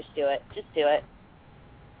you should just do it. Just do it.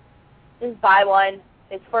 Just buy one.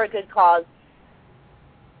 It's for a good cause.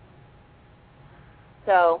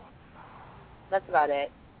 So, that's about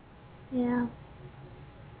it. Yeah,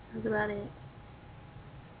 that's about it.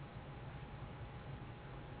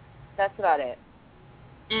 That's about it.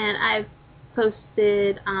 And I've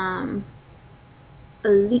posted a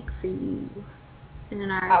link for you in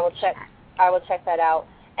our I will check that out.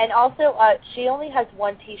 And also, she only has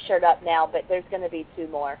one T-shirt up now, but there's going to be 2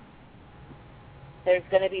 more. There's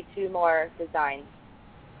going to be 2 more designs.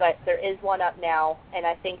 But there is one up now, and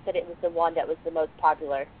I think that it was the one that was the most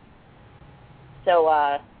popular.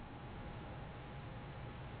 So,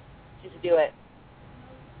 just do it.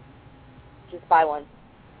 Just buy one.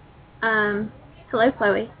 Hello,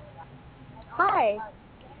 Chloe. Hi.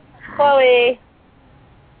 Chloe.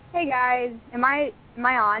 Hey, guys. Am I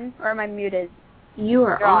on, or am I muted? You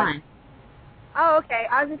are on. Oh, okay.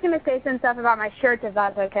 I was just going to say some stuff about my shirts, if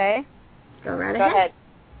that's okay. Go right Go ahead.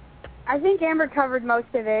 I think Amber covered most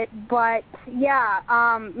of it, but yeah,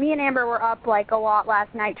 me and Amber were up like a lot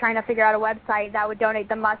last night trying to figure out a website that would donate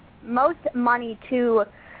the most money to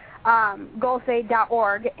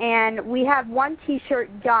golfaid.org, and we have one T-shirt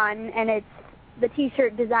done, and the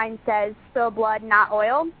T-shirt design says "Spill blood, not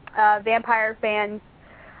oil." Vampire fans,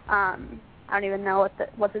 I don't even know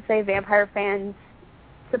what to say. Vampire fans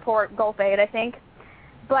support Golf Aid, I think.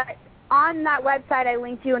 But on that website I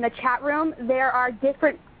linked you in the chat room, there are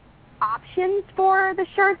different options for the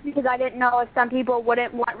shirts because I didn't know if some people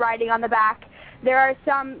wouldn't want writing on the back. There are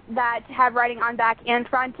some that have writing on back and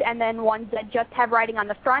front, and then ones that just have writing on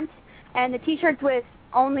the front. And the T-shirts with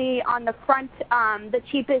only on the front, the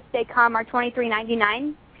cheapest they come are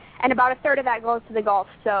 $23.99, and about a third of that goes to the golf.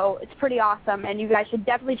 So it's pretty awesome, and you guys should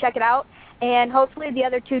definitely check it out. And hopefully the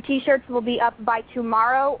other 2 T-shirts will be up by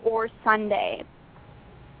tomorrow or Sunday.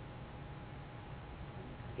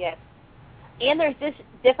 Yes. And there's just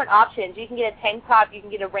different options. You can get a tank top, you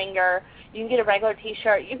can get a ringer, you can get a regular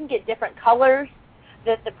T-shirt, you can get different colors.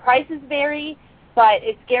 The prices vary, but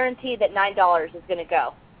it's guaranteed that $9 is going to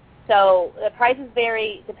go. So the prices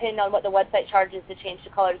vary depending on what the website charges to change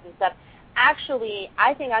the colors and stuff. Actually,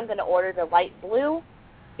 I think I'm going to order the light blue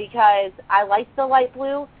because I like the light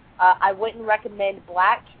blue. I wouldn't recommend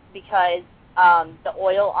black because the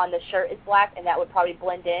oil on the shirt is black, and that would probably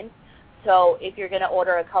blend in. So if you're going to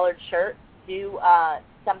order a colored shirt, do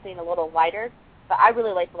something a little lighter. But I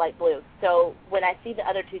really like the light blue. So when I see the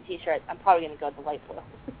other 2 T-shirts, I'm probably going to go with the light blue.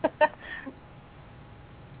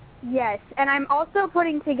 Yes, and I'm also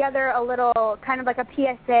putting together a little kind of like a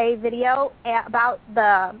PSA video about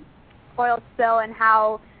the oil spill and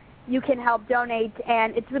how you can help donate,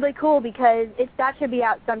 and it's really cool because that should be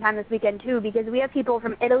out sometime this weekend too, because we have people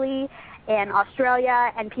from Italy and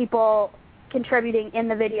Australia and people contributing in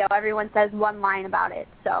the video. Everyone says one line about it,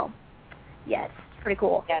 so yes, it's pretty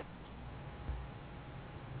cool. Yes.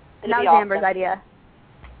 And that was awesome. Amber's idea.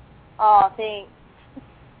 Oh, thanks.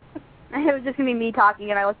 It was just going to be me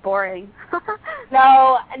talking and I was boring.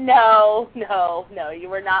 No, you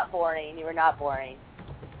were not boring. You were not boring.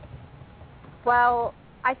 Well,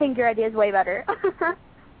 I think your idea is way better.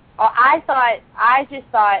 I just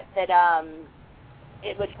thought that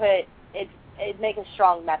it would it'd make a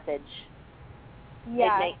strong message.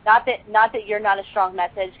 Yeah. Not that you're not a strong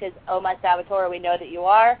message, because oh my Salvatore, we know that you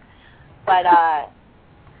are, but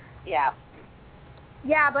yeah.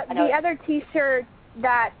 Yeah, but the other T-shirts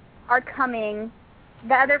that are coming,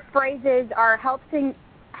 the other phrases are help sink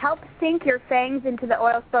your fangs into the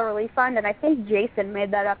oil spill relief fund, and I think Jason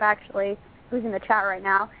made that up actually, who's in the chat right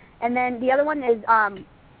now. And then the other one is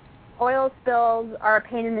oil spills are a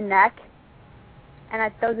pain in the neck,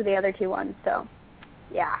 and those are the other 2 ones. So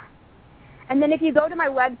yeah. And then if you go to my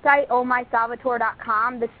website,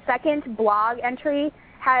 ohmysalvatore.com, the second blog entry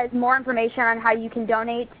has more information on how you can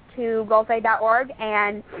donate to golfaid.org,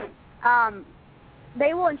 and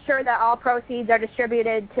they will ensure that all proceeds are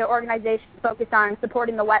distributed to organizations focused on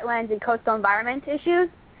supporting the wetlands and coastal environment issues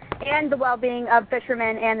and the well-being of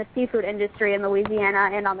fishermen and the seafood industry in Louisiana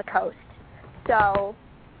and on the coast. So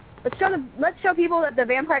let's show people that the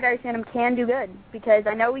Vampire Diaries fandom can do good, because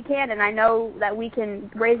I know we can, and I know that we can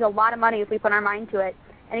raise a lot of money if we put our mind to it,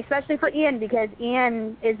 and especially for Ian, because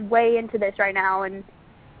Ian is way into this right now, and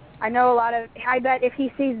I bet if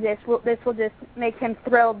he sees this will just make him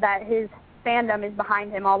thrilled that his fandom is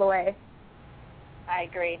behind him all the way. I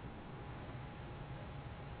agree.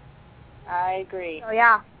 So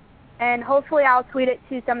yeah, and hopefully I'll tweet it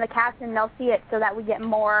to some of the cast and they'll see it so that we get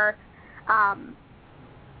more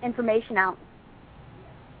information out.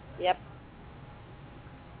 Yep.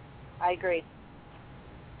 I agree.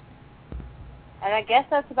 And I guess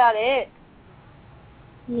that's about it.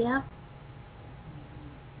 Yeah.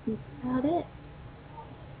 That's about it.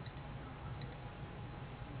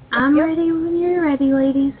 I'm ready when you're ready,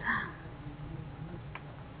 ladies.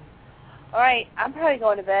 All right, I'm probably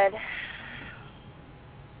going to bed.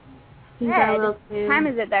 What time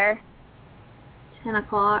is it there? 10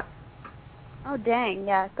 o'clock. Oh, dang.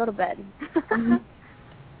 Yeah, go to bed.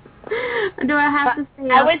 Do I have to stay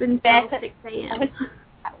up until 6 a.m.?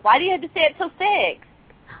 Why do you have to stay up till 6?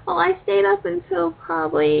 Well, I stayed up until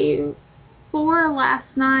probably 4 last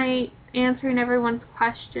night answering everyone's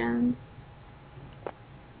questions.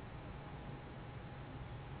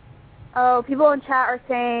 Oh, people in chat are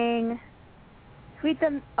saying, tweet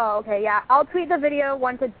them. Oh, okay, yeah. I'll tweet the video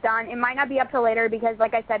once it's done. It might not be up till later because,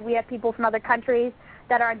 like I said, we have people from other countries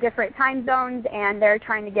that are in different time zones, and they're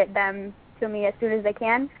trying to get them to me as soon as they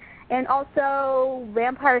can. And also,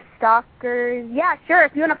 Vampire Stalkers. Yeah, sure.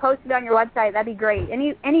 If you want to post it on your website, that'd be great.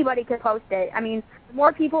 Anybody could post it. I mean, the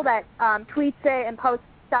more people that tweets it and post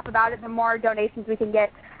stuff about it, the more donations we can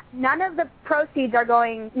get. None of the proceeds are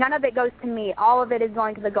going, none of it goes to me. All of it is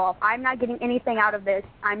going to the golf. I'm not getting anything out of this.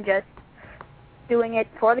 I'm just doing it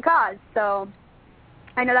for the cause. So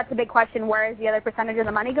I know that's a big question. Where is the other percentage of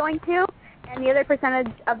the money going to? And the other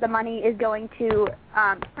percentage of the money is going to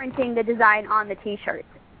printing the design on the T-shirts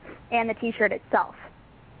and the T-shirt itself.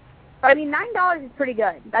 So, I mean, $9 is pretty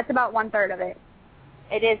good. That's about 1/3 of it.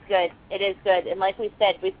 It is good. It is good. And like we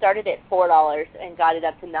said, we started at $4 and got it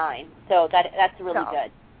up to $9. So that's really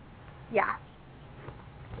good. Yeah.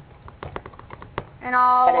 And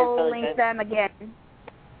I'll really link good. them again.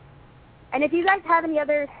 And if you guys have any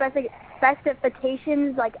other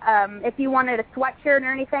specifications, like if you wanted a sweatshirt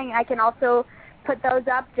or anything, I can also put those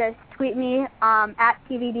up. Just tweet me at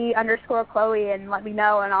TVD_Chloe and let me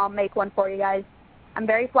know, and I'll make one for you guys. I'm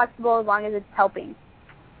very flexible as long as it's helping.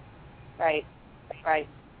 Right. Right.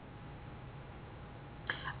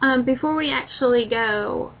 Before we actually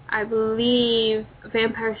go, I believe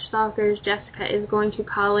Vampire Stalkers Jessica is going to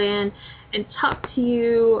call in and talk to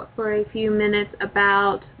you for a few minutes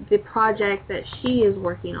about the project that she is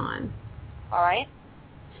working on. All right.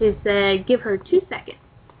 She said, give her 2 seconds.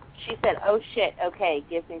 She said, oh, shit, okay,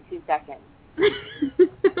 give me 2 seconds.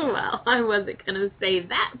 Well, I wasn't going to say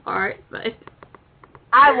that part, but...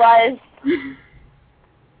 I was.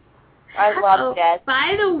 I love Jess.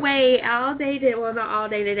 By the way, all day today, well, not all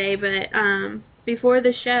day today, but before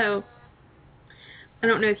the show, I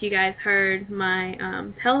don't know if you guys heard my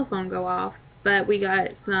telephone go off, but we got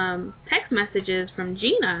some text messages from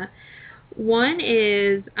Gina. One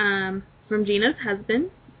is from Gina's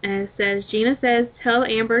husband, and it says, Gina says, tell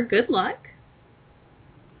Amber good luck.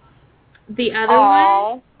 The other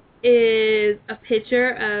one is a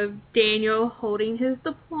picture of Daniel holding his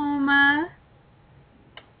diploma.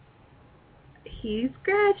 He's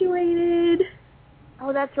graduated.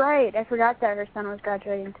 Oh, that's right. I forgot that her son was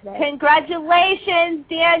graduating today. Congratulations,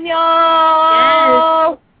 Daniel!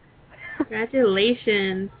 Yes.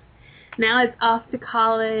 Congratulations. Now it's off to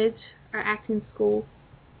college or acting school.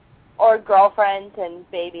 Or girlfriends and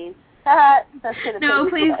babies. No,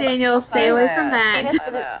 please, Daniel, stay away from that.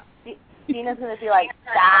 Dina's going to be like,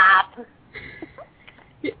 stop.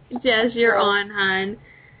 Jess, you're on, hon.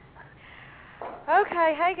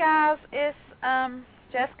 Okay, hey guys, it's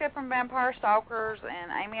Jessica from Vampire Stalkers,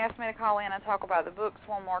 and Amy asked me to call in and talk about the books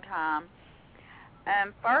one more time.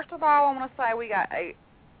 First of all, I want to say we got a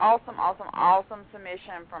awesome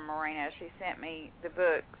submission from Marina. She sent me the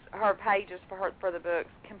books, her pages for the books,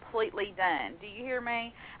 completely done. Do you hear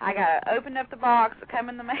me? I opened up the box, it came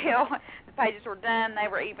in the mail, the pages were done, they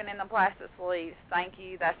were even in the plastic sleeves. Thank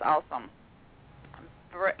you, that's awesome.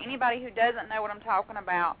 For anybody who doesn't know what I'm talking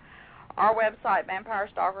about, our website,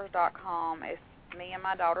 vampirestalkers.com, is me and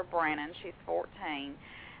my daughter, Brannon. She's 14.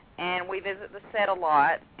 And we visit the set a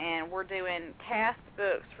lot, and we're doing cast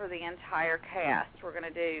books for the entire cast. We're going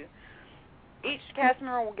to do, each cast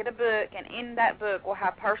member will get a book, and in that book we'll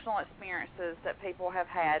have personal experiences that people have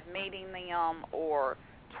had meeting them or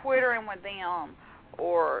Twittering with them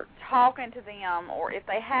or talking to them, or if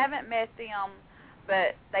they haven't met them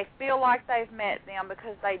but they feel like they've met them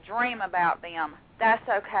because they dream about them, that's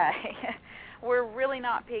okay. We're really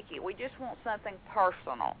not picky. We just want something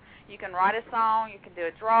personal. You can write a song, you can do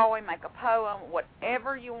a drawing, make a poem,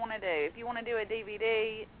 whatever you want to do. If you want to do a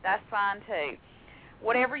DVD, that's fine too.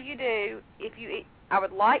 Whatever you do, I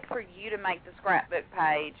would like for you to make the scrapbook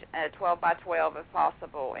page 12 by 12 if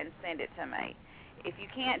possible and send it to me. If you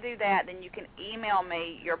can't do that, then you can email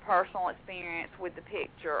me your personal experience with the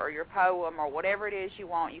picture or your poem or whatever it is you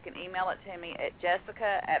want. You can email it to me at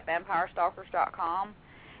jessica@vampirestalkers.com,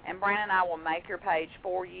 and Brandon and I will make your page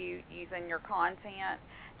for you using your content.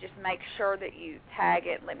 Just make sure that you tag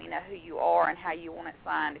it, let me know who you are and how you want it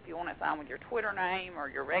signed. If you want it signed with your Twitter name or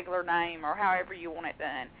your regular name or however you want it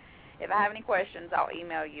done. If I have any questions, I'll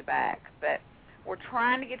email you back. But we're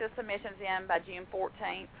trying to get the submissions in by June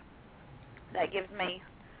 14th. That gives me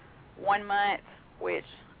 1 month, which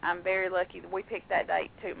I'm very lucky. We picked that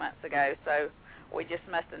date 2 months ago, so we just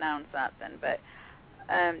must have known something. But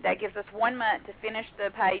that gives us 1 month to finish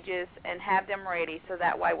the pages and have them ready, so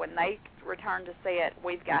that way when they return to set,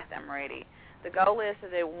 we've got them ready. The goal is to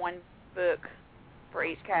do one book for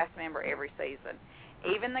each cast member every season.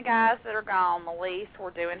 Even the guys that are gone, Malese,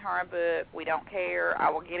 we're doing her a book. We don't care. I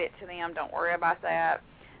will get it to them. Don't worry about that.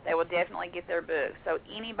 They will definitely get their book. So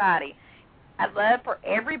anybody, I'd love for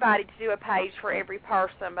everybody to do a page for every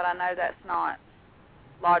person, but I know that's not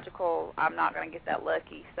logical. I'm not going to get that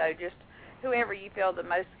lucky. So just whoever you feel the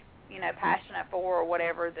most passionate for or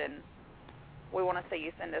whatever, then we want to see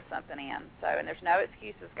you send us something in. So, and there's no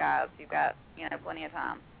excuses, guys. You've got, plenty of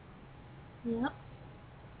time. Yep.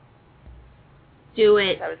 Do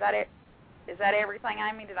it. So is that it? Is that everything,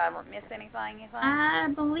 Amy? Did I miss anything, you think? I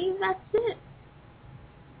believe that's it.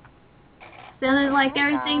 Sounded like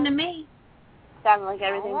everything to me. Sounded like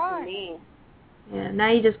everything to me. Yeah,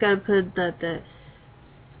 now you just got to put the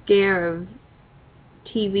scare of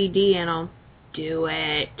TVD in them. Do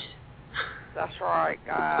it. That's right,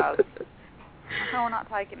 guys. We're not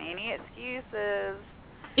taking any excuses.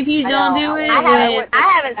 If you don't do it,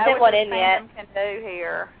 I haven't sent one in yet. Can do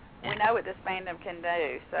here. We know what this fandom can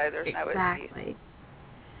do, so there's no excuse.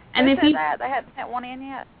 And Who if said you that? They haven't sent one in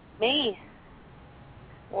yet. Me.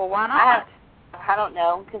 Well, why not? I don't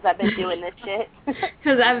know, because I've been doing this shit.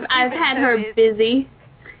 Because I've had her busy.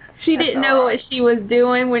 She didn't know what she was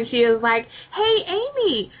doing when she was like, "Hey,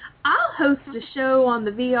 Amy, I'll host a show on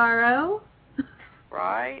the VRO."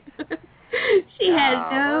 Right. She had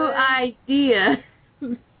no idea.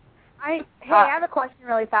 I have a question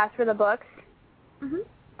really fast for the books.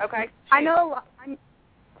 Okay.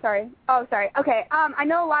 Sorry. Okay. I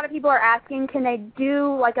know a lot of people are asking, can they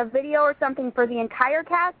do like a video or something for the entire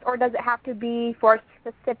cast, or does it have to be for a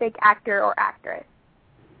specific actor or actress?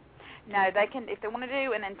 No, they can. If they want to do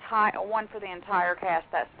one for the entire cast,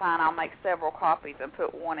 that's fine. I'll make several copies and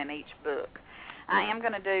put one in each book. I am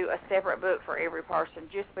going to do a separate book for every person,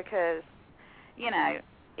 just because,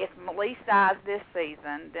 if Malese dies this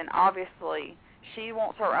season, then obviously she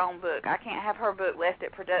wants her own book. I can't have her book left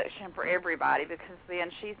at production for everybody, because then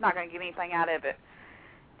she's not going to get anything out of it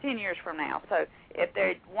 10 years from now. So if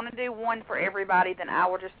they want to do one for everybody, then I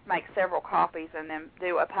will just make several copies and then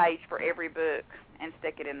do a page for every book and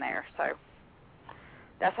stick it in there. So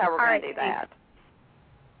that's how we're going to do that.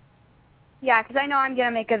 Yeah, because I know I'm going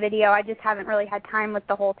to make a video. I just haven't really had time with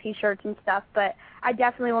the whole T-shirts and stuff, but I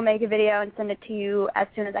definitely will make a video and send it to you as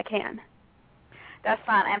soon as I can. That's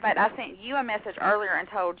fine. In fact, I sent you a message earlier and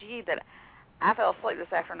told you that I fell asleep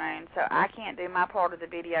this afternoon, so I can't do my part of the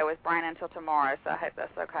video with Brian until tomorrow, so I hope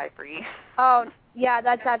that's okay for you. Oh, yeah,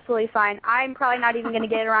 that's absolutely fine. I'm probably not even going to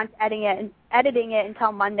get around to editing it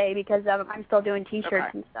until Monday, because I'm still doing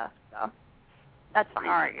T-shirts and stuff, so that's fine.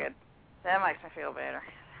 All right, good. That makes me feel better.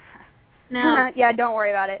 No. Yeah, don't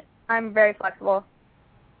worry about it. I'm very flexible.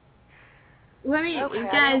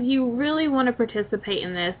 Guys, you really want to participate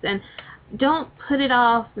in this, and don't put it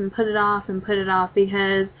off and put it off and put it off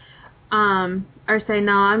because, or say,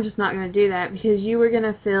 no, I'm just not going to do that, because you are going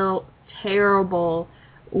to feel terrible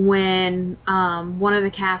when one of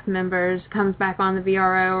the cast members comes back on the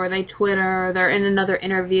VRO, or they Twitter, or they're in another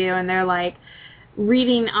interview, and they're like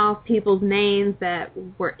reading off people's names that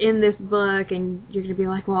were in this book, and you're going to be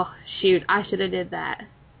like, well, shoot, I should have did that.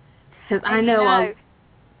 Because I know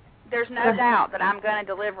there's no doubt that I'm going to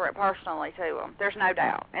deliver it personally to them. There's no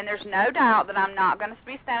doubt. And there's no doubt that I'm not going to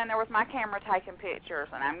be standing there with my camera taking pictures,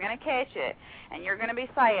 and I'm going to catch it, and you're going to be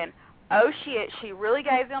saying, oh, shit, she really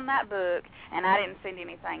gave them that book, and I didn't send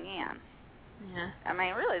anything in. Yeah. I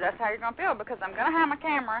mean, really, that's how you're going to feel, because I'm going to have my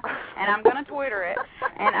camera, and I'm going to Twitter it,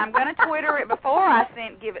 and I'm going to Twitter it before I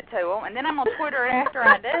give it to them, and then I'm going to Twitter it after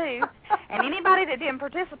I do, and anybody that didn't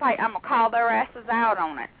participate, I'm going to call their asses out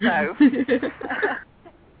on it. So.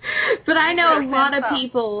 But I know a lot of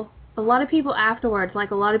people afterwards,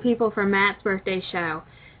 like a lot of people from Matt's birthday show,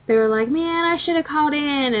 they were like, man, I should have called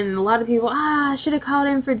in, and a lot of people, I should have called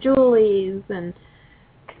in for Julie's, and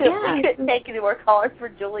yeah. We couldn't take any more callers for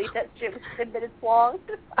Julie. That shit was 10 minutes long.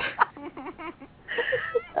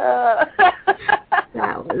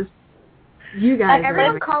 That was, you guys. Did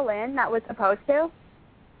everyone call in that was supposed to?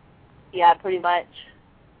 Yeah, pretty much.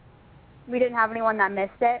 We didn't have anyone that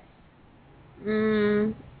missed it?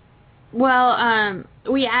 Well,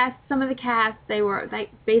 we asked some of the cast, they were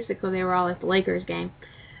all at the Lakers game.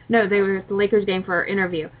 No, they were at the Lakers game for our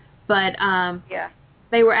interview. But, yeah.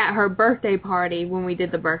 They were at her birthday party when we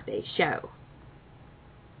did the birthday show.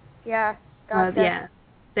 Yeah, gotcha. Yeah,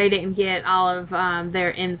 they didn't get all of their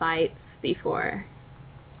invites before.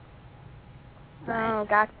 Oh,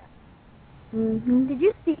 gotcha. Mm-hmm. Did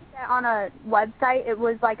you see that on a website? It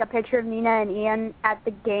was like a picture of Nina and Ian at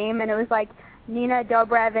the game, and it was like Nina,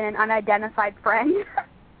 Dobrev, and an unidentified friend.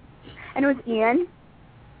 And it was Ian.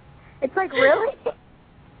 It's like, really?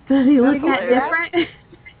 Does he look that different?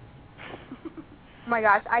 Oh my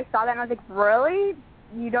gosh, I saw that and I was like, really?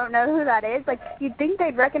 You don't know who that is? Like, you'd think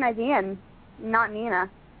they'd recognize Ian, not Nina.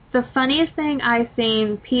 The funniest thing I've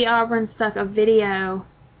seen, P. Auburn stuck a video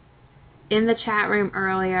in the chat room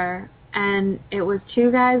earlier, and it was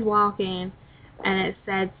two guys walking, and it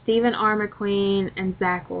said Stephen R. McQueen and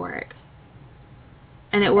Zach Warwick.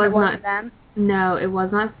 And it was wasn't not them? No, it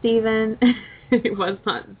was not Steven. It was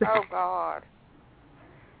not Zach. Oh, God.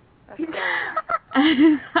 That's crazy.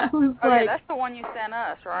 I was Oh, like, yeah, that's the one you sent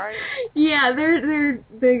us, right? yeah,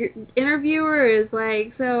 the interviewer is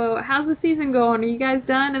like, so how's the season going? Are you guys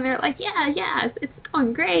done? And they're like, yeah, it's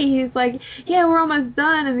going great. He's like, yeah, we're almost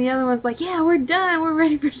done. And the other one's like, yeah, we're done. We're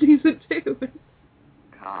ready for season 2.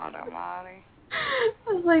 God almighty. I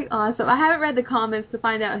was like, awesome. I haven't read the comments to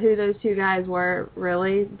find out who those two guys were,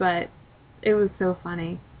 really, but it was so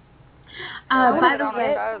funny. By the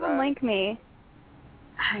way, link me.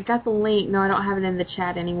 I got the link. No, I don't have it in the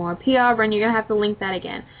chat anymore. PR, Bryn, you're going to have to link that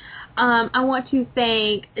again. I want to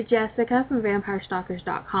thank Jessica from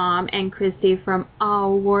VampireStalkers.com and Christy from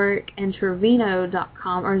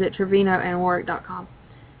allworkandtrevino.com, or is it Trevinoandwork.com?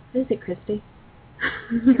 What is it, Christy?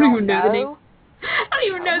 You don't know the name. I don't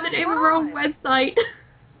even know the name of our own website.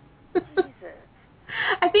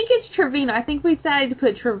 I think it's Trevino. I think we decided to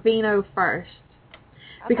put Trevino first.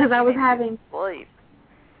 Because I was having sleep.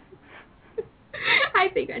 I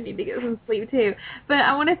think I need to get some sleep too. But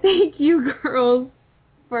I want to thank you girls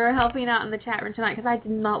for helping out in the chat room tonight, because I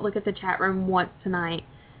did not look at the chat room once tonight.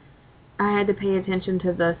 I had to pay attention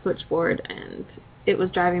to the switchboard, and it was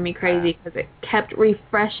driving me crazy because it kept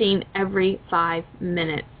refreshing every 5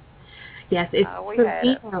 minutes. Yes, it's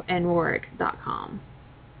TrevinoandWork.com.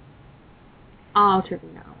 All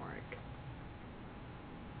Trevino and Work.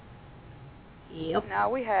 Yep. No,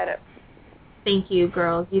 we had it. Thank you,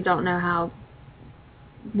 girls. You don't know how,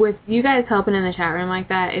 with you guys helping in the chat room like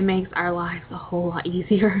that, it makes our lives a whole lot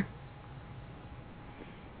easier.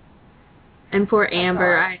 And for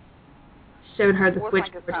Amber, I showed her the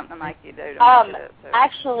switchboard. Something like you do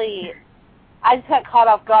actually, I just got caught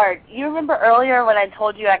off guard. You remember earlier when I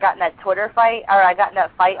told you I got in that Twitter fight, or I got in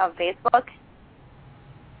that fight on Facebook?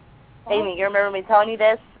 Amy, you remember me telling you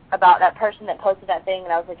this about that person that posted that thing,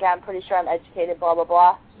 and I was like, yeah, I'm pretty sure I'm educated, blah, blah,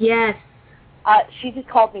 blah. Yes. She just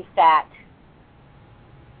called me fat.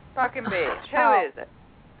 Fucking bitch. Who is it?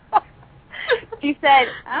 She said,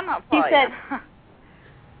 I'm not playing.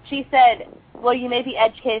 She said, well, you may be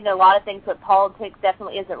educated in a lot of things, but politics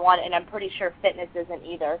definitely isn't one, and I'm pretty sure fitness isn't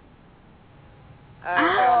either.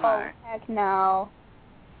 Oh, heck no.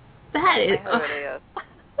 That is. Who it is.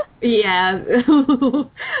 Yeah.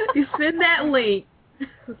 You send that link.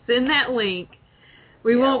 Send that link.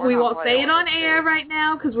 We won't say it on air right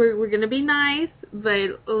now because we're gonna be nice.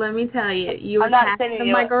 But let me tell you, you attack one of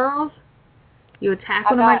my girls. You attack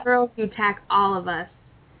one of my girls. You attack all of us.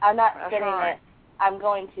 I'm not sending it. I'm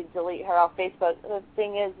going to delete her off Facebook. The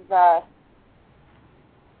thing is,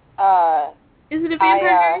 is it a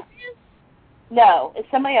vampire? No, it's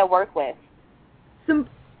somebody I work with. Somebody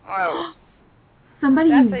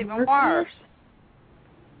That's you even work worse.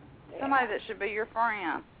 With? Somebody that should be your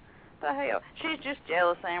friend. The hell? She's just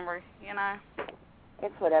jealous, Amber, you know?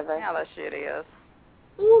 It's whatever. How that shit is.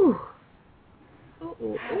 Ooh.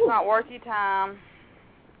 It's not worth your time.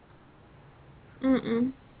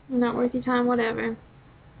 Not worth your time, whatever.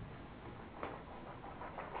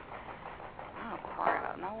 Oh,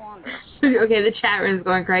 crap. No wonder. Okay, the chat room's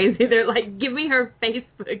going crazy. They're like, give me her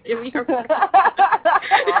Facebook. Give me her Facebook.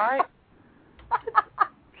 Right?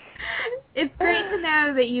 It's great to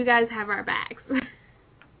know that you guys have our backs.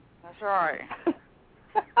 That's right.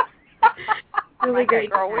 Really great.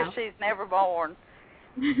 That girl wish she's never born.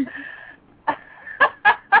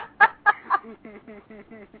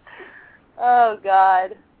 Oh,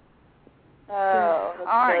 God. Oh, all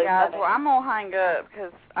right, really guys. funny. Well, I'm going to hang up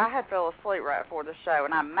because I had fell asleep right before the show,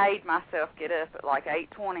 and I made myself get up at like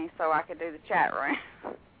 8:20 so I could do the chat room.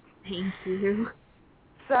 Thank you.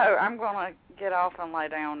 So I'm going to get off and lay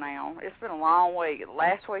down now. It's been a long week.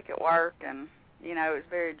 Last week at work, and, you know, it's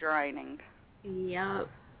very draining. Yep.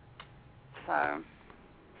 So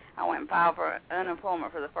I went and filed for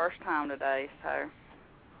unemployment for the first time today, so.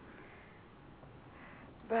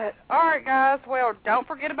 But, all right, guys. Well, don't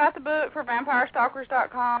forget about the book for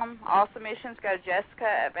VampireStalkers.com. All submissions go to Jessica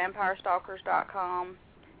at VampireStalkers.com.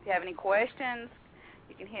 If you have any questions,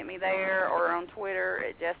 you can hit me there or on Twitter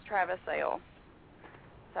at JessTravisL.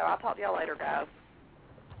 So I'll talk to y'all later, guys.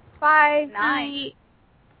 Bye. Night.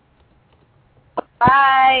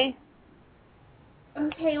 Bye.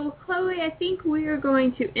 Okay, well, Chloe, I think we are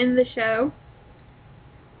going to end the show.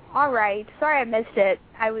 All right. Sorry I missed it.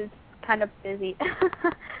 I was kind of busy.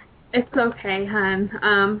 It's okay, hon.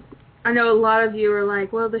 I know a lot of you are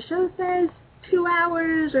like, well, the show says 2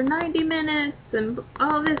 hours or 90 minutes and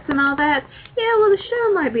all this and all that. Yeah, well, the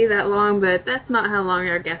show might be that long, but that's not how long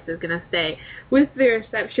our guest is going to stay. With the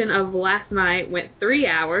exception of last night, went 3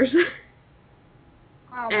 hours.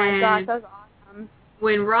 Oh, my gosh, that was awesome.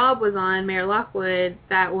 when Rob was on, Mayor Lockwood,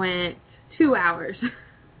 that went 2 hours.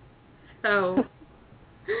 So,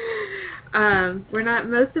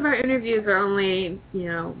 most of our interviews are only,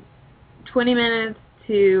 20 minutes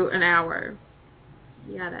to an hour.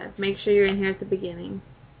 You gotta make sure you're in here at the beginning.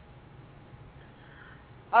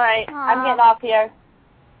 All right, I'm getting off here.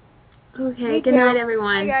 Okay, good night,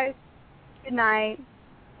 everyone. Bye, guys. Good night.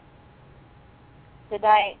 Good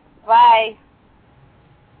night. Bye.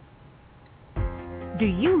 Do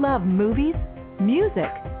you love movies, music,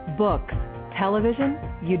 books, television?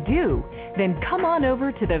 You do? Then come on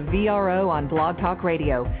over to the VRO on Blog Talk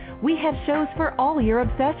Radio. We have shows for all your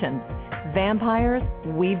obsessions. Vampires,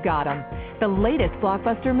 we've got them. The latest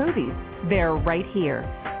blockbuster movies, they're right here.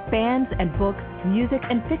 Bands and books, music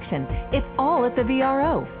and fiction, it's all at the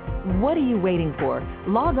VRO. What are you waiting for?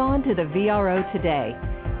 Log on to the VRO today.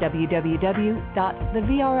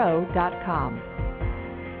 www.thevro.com.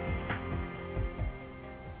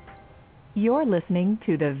 You're listening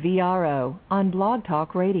to the VRO on Blog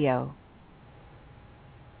Talk Radio.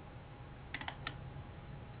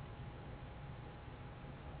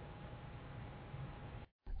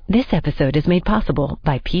 This episode is made possible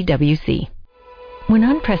by PwC. When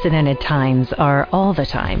unprecedented times are all the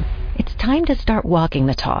time, it's time to start walking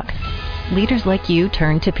the talk. Leaders like you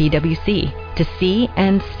turn to PwC to see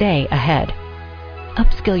and stay ahead.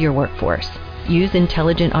 Upskill your workforce, use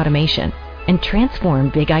intelligent automation, and transform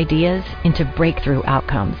big ideas into breakthrough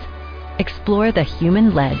outcomes. Explore the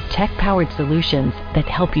human-led, tech-powered solutions that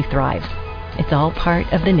help you thrive. It's all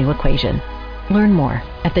part of The New Equation. Learn more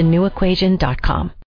at thenewequation.com.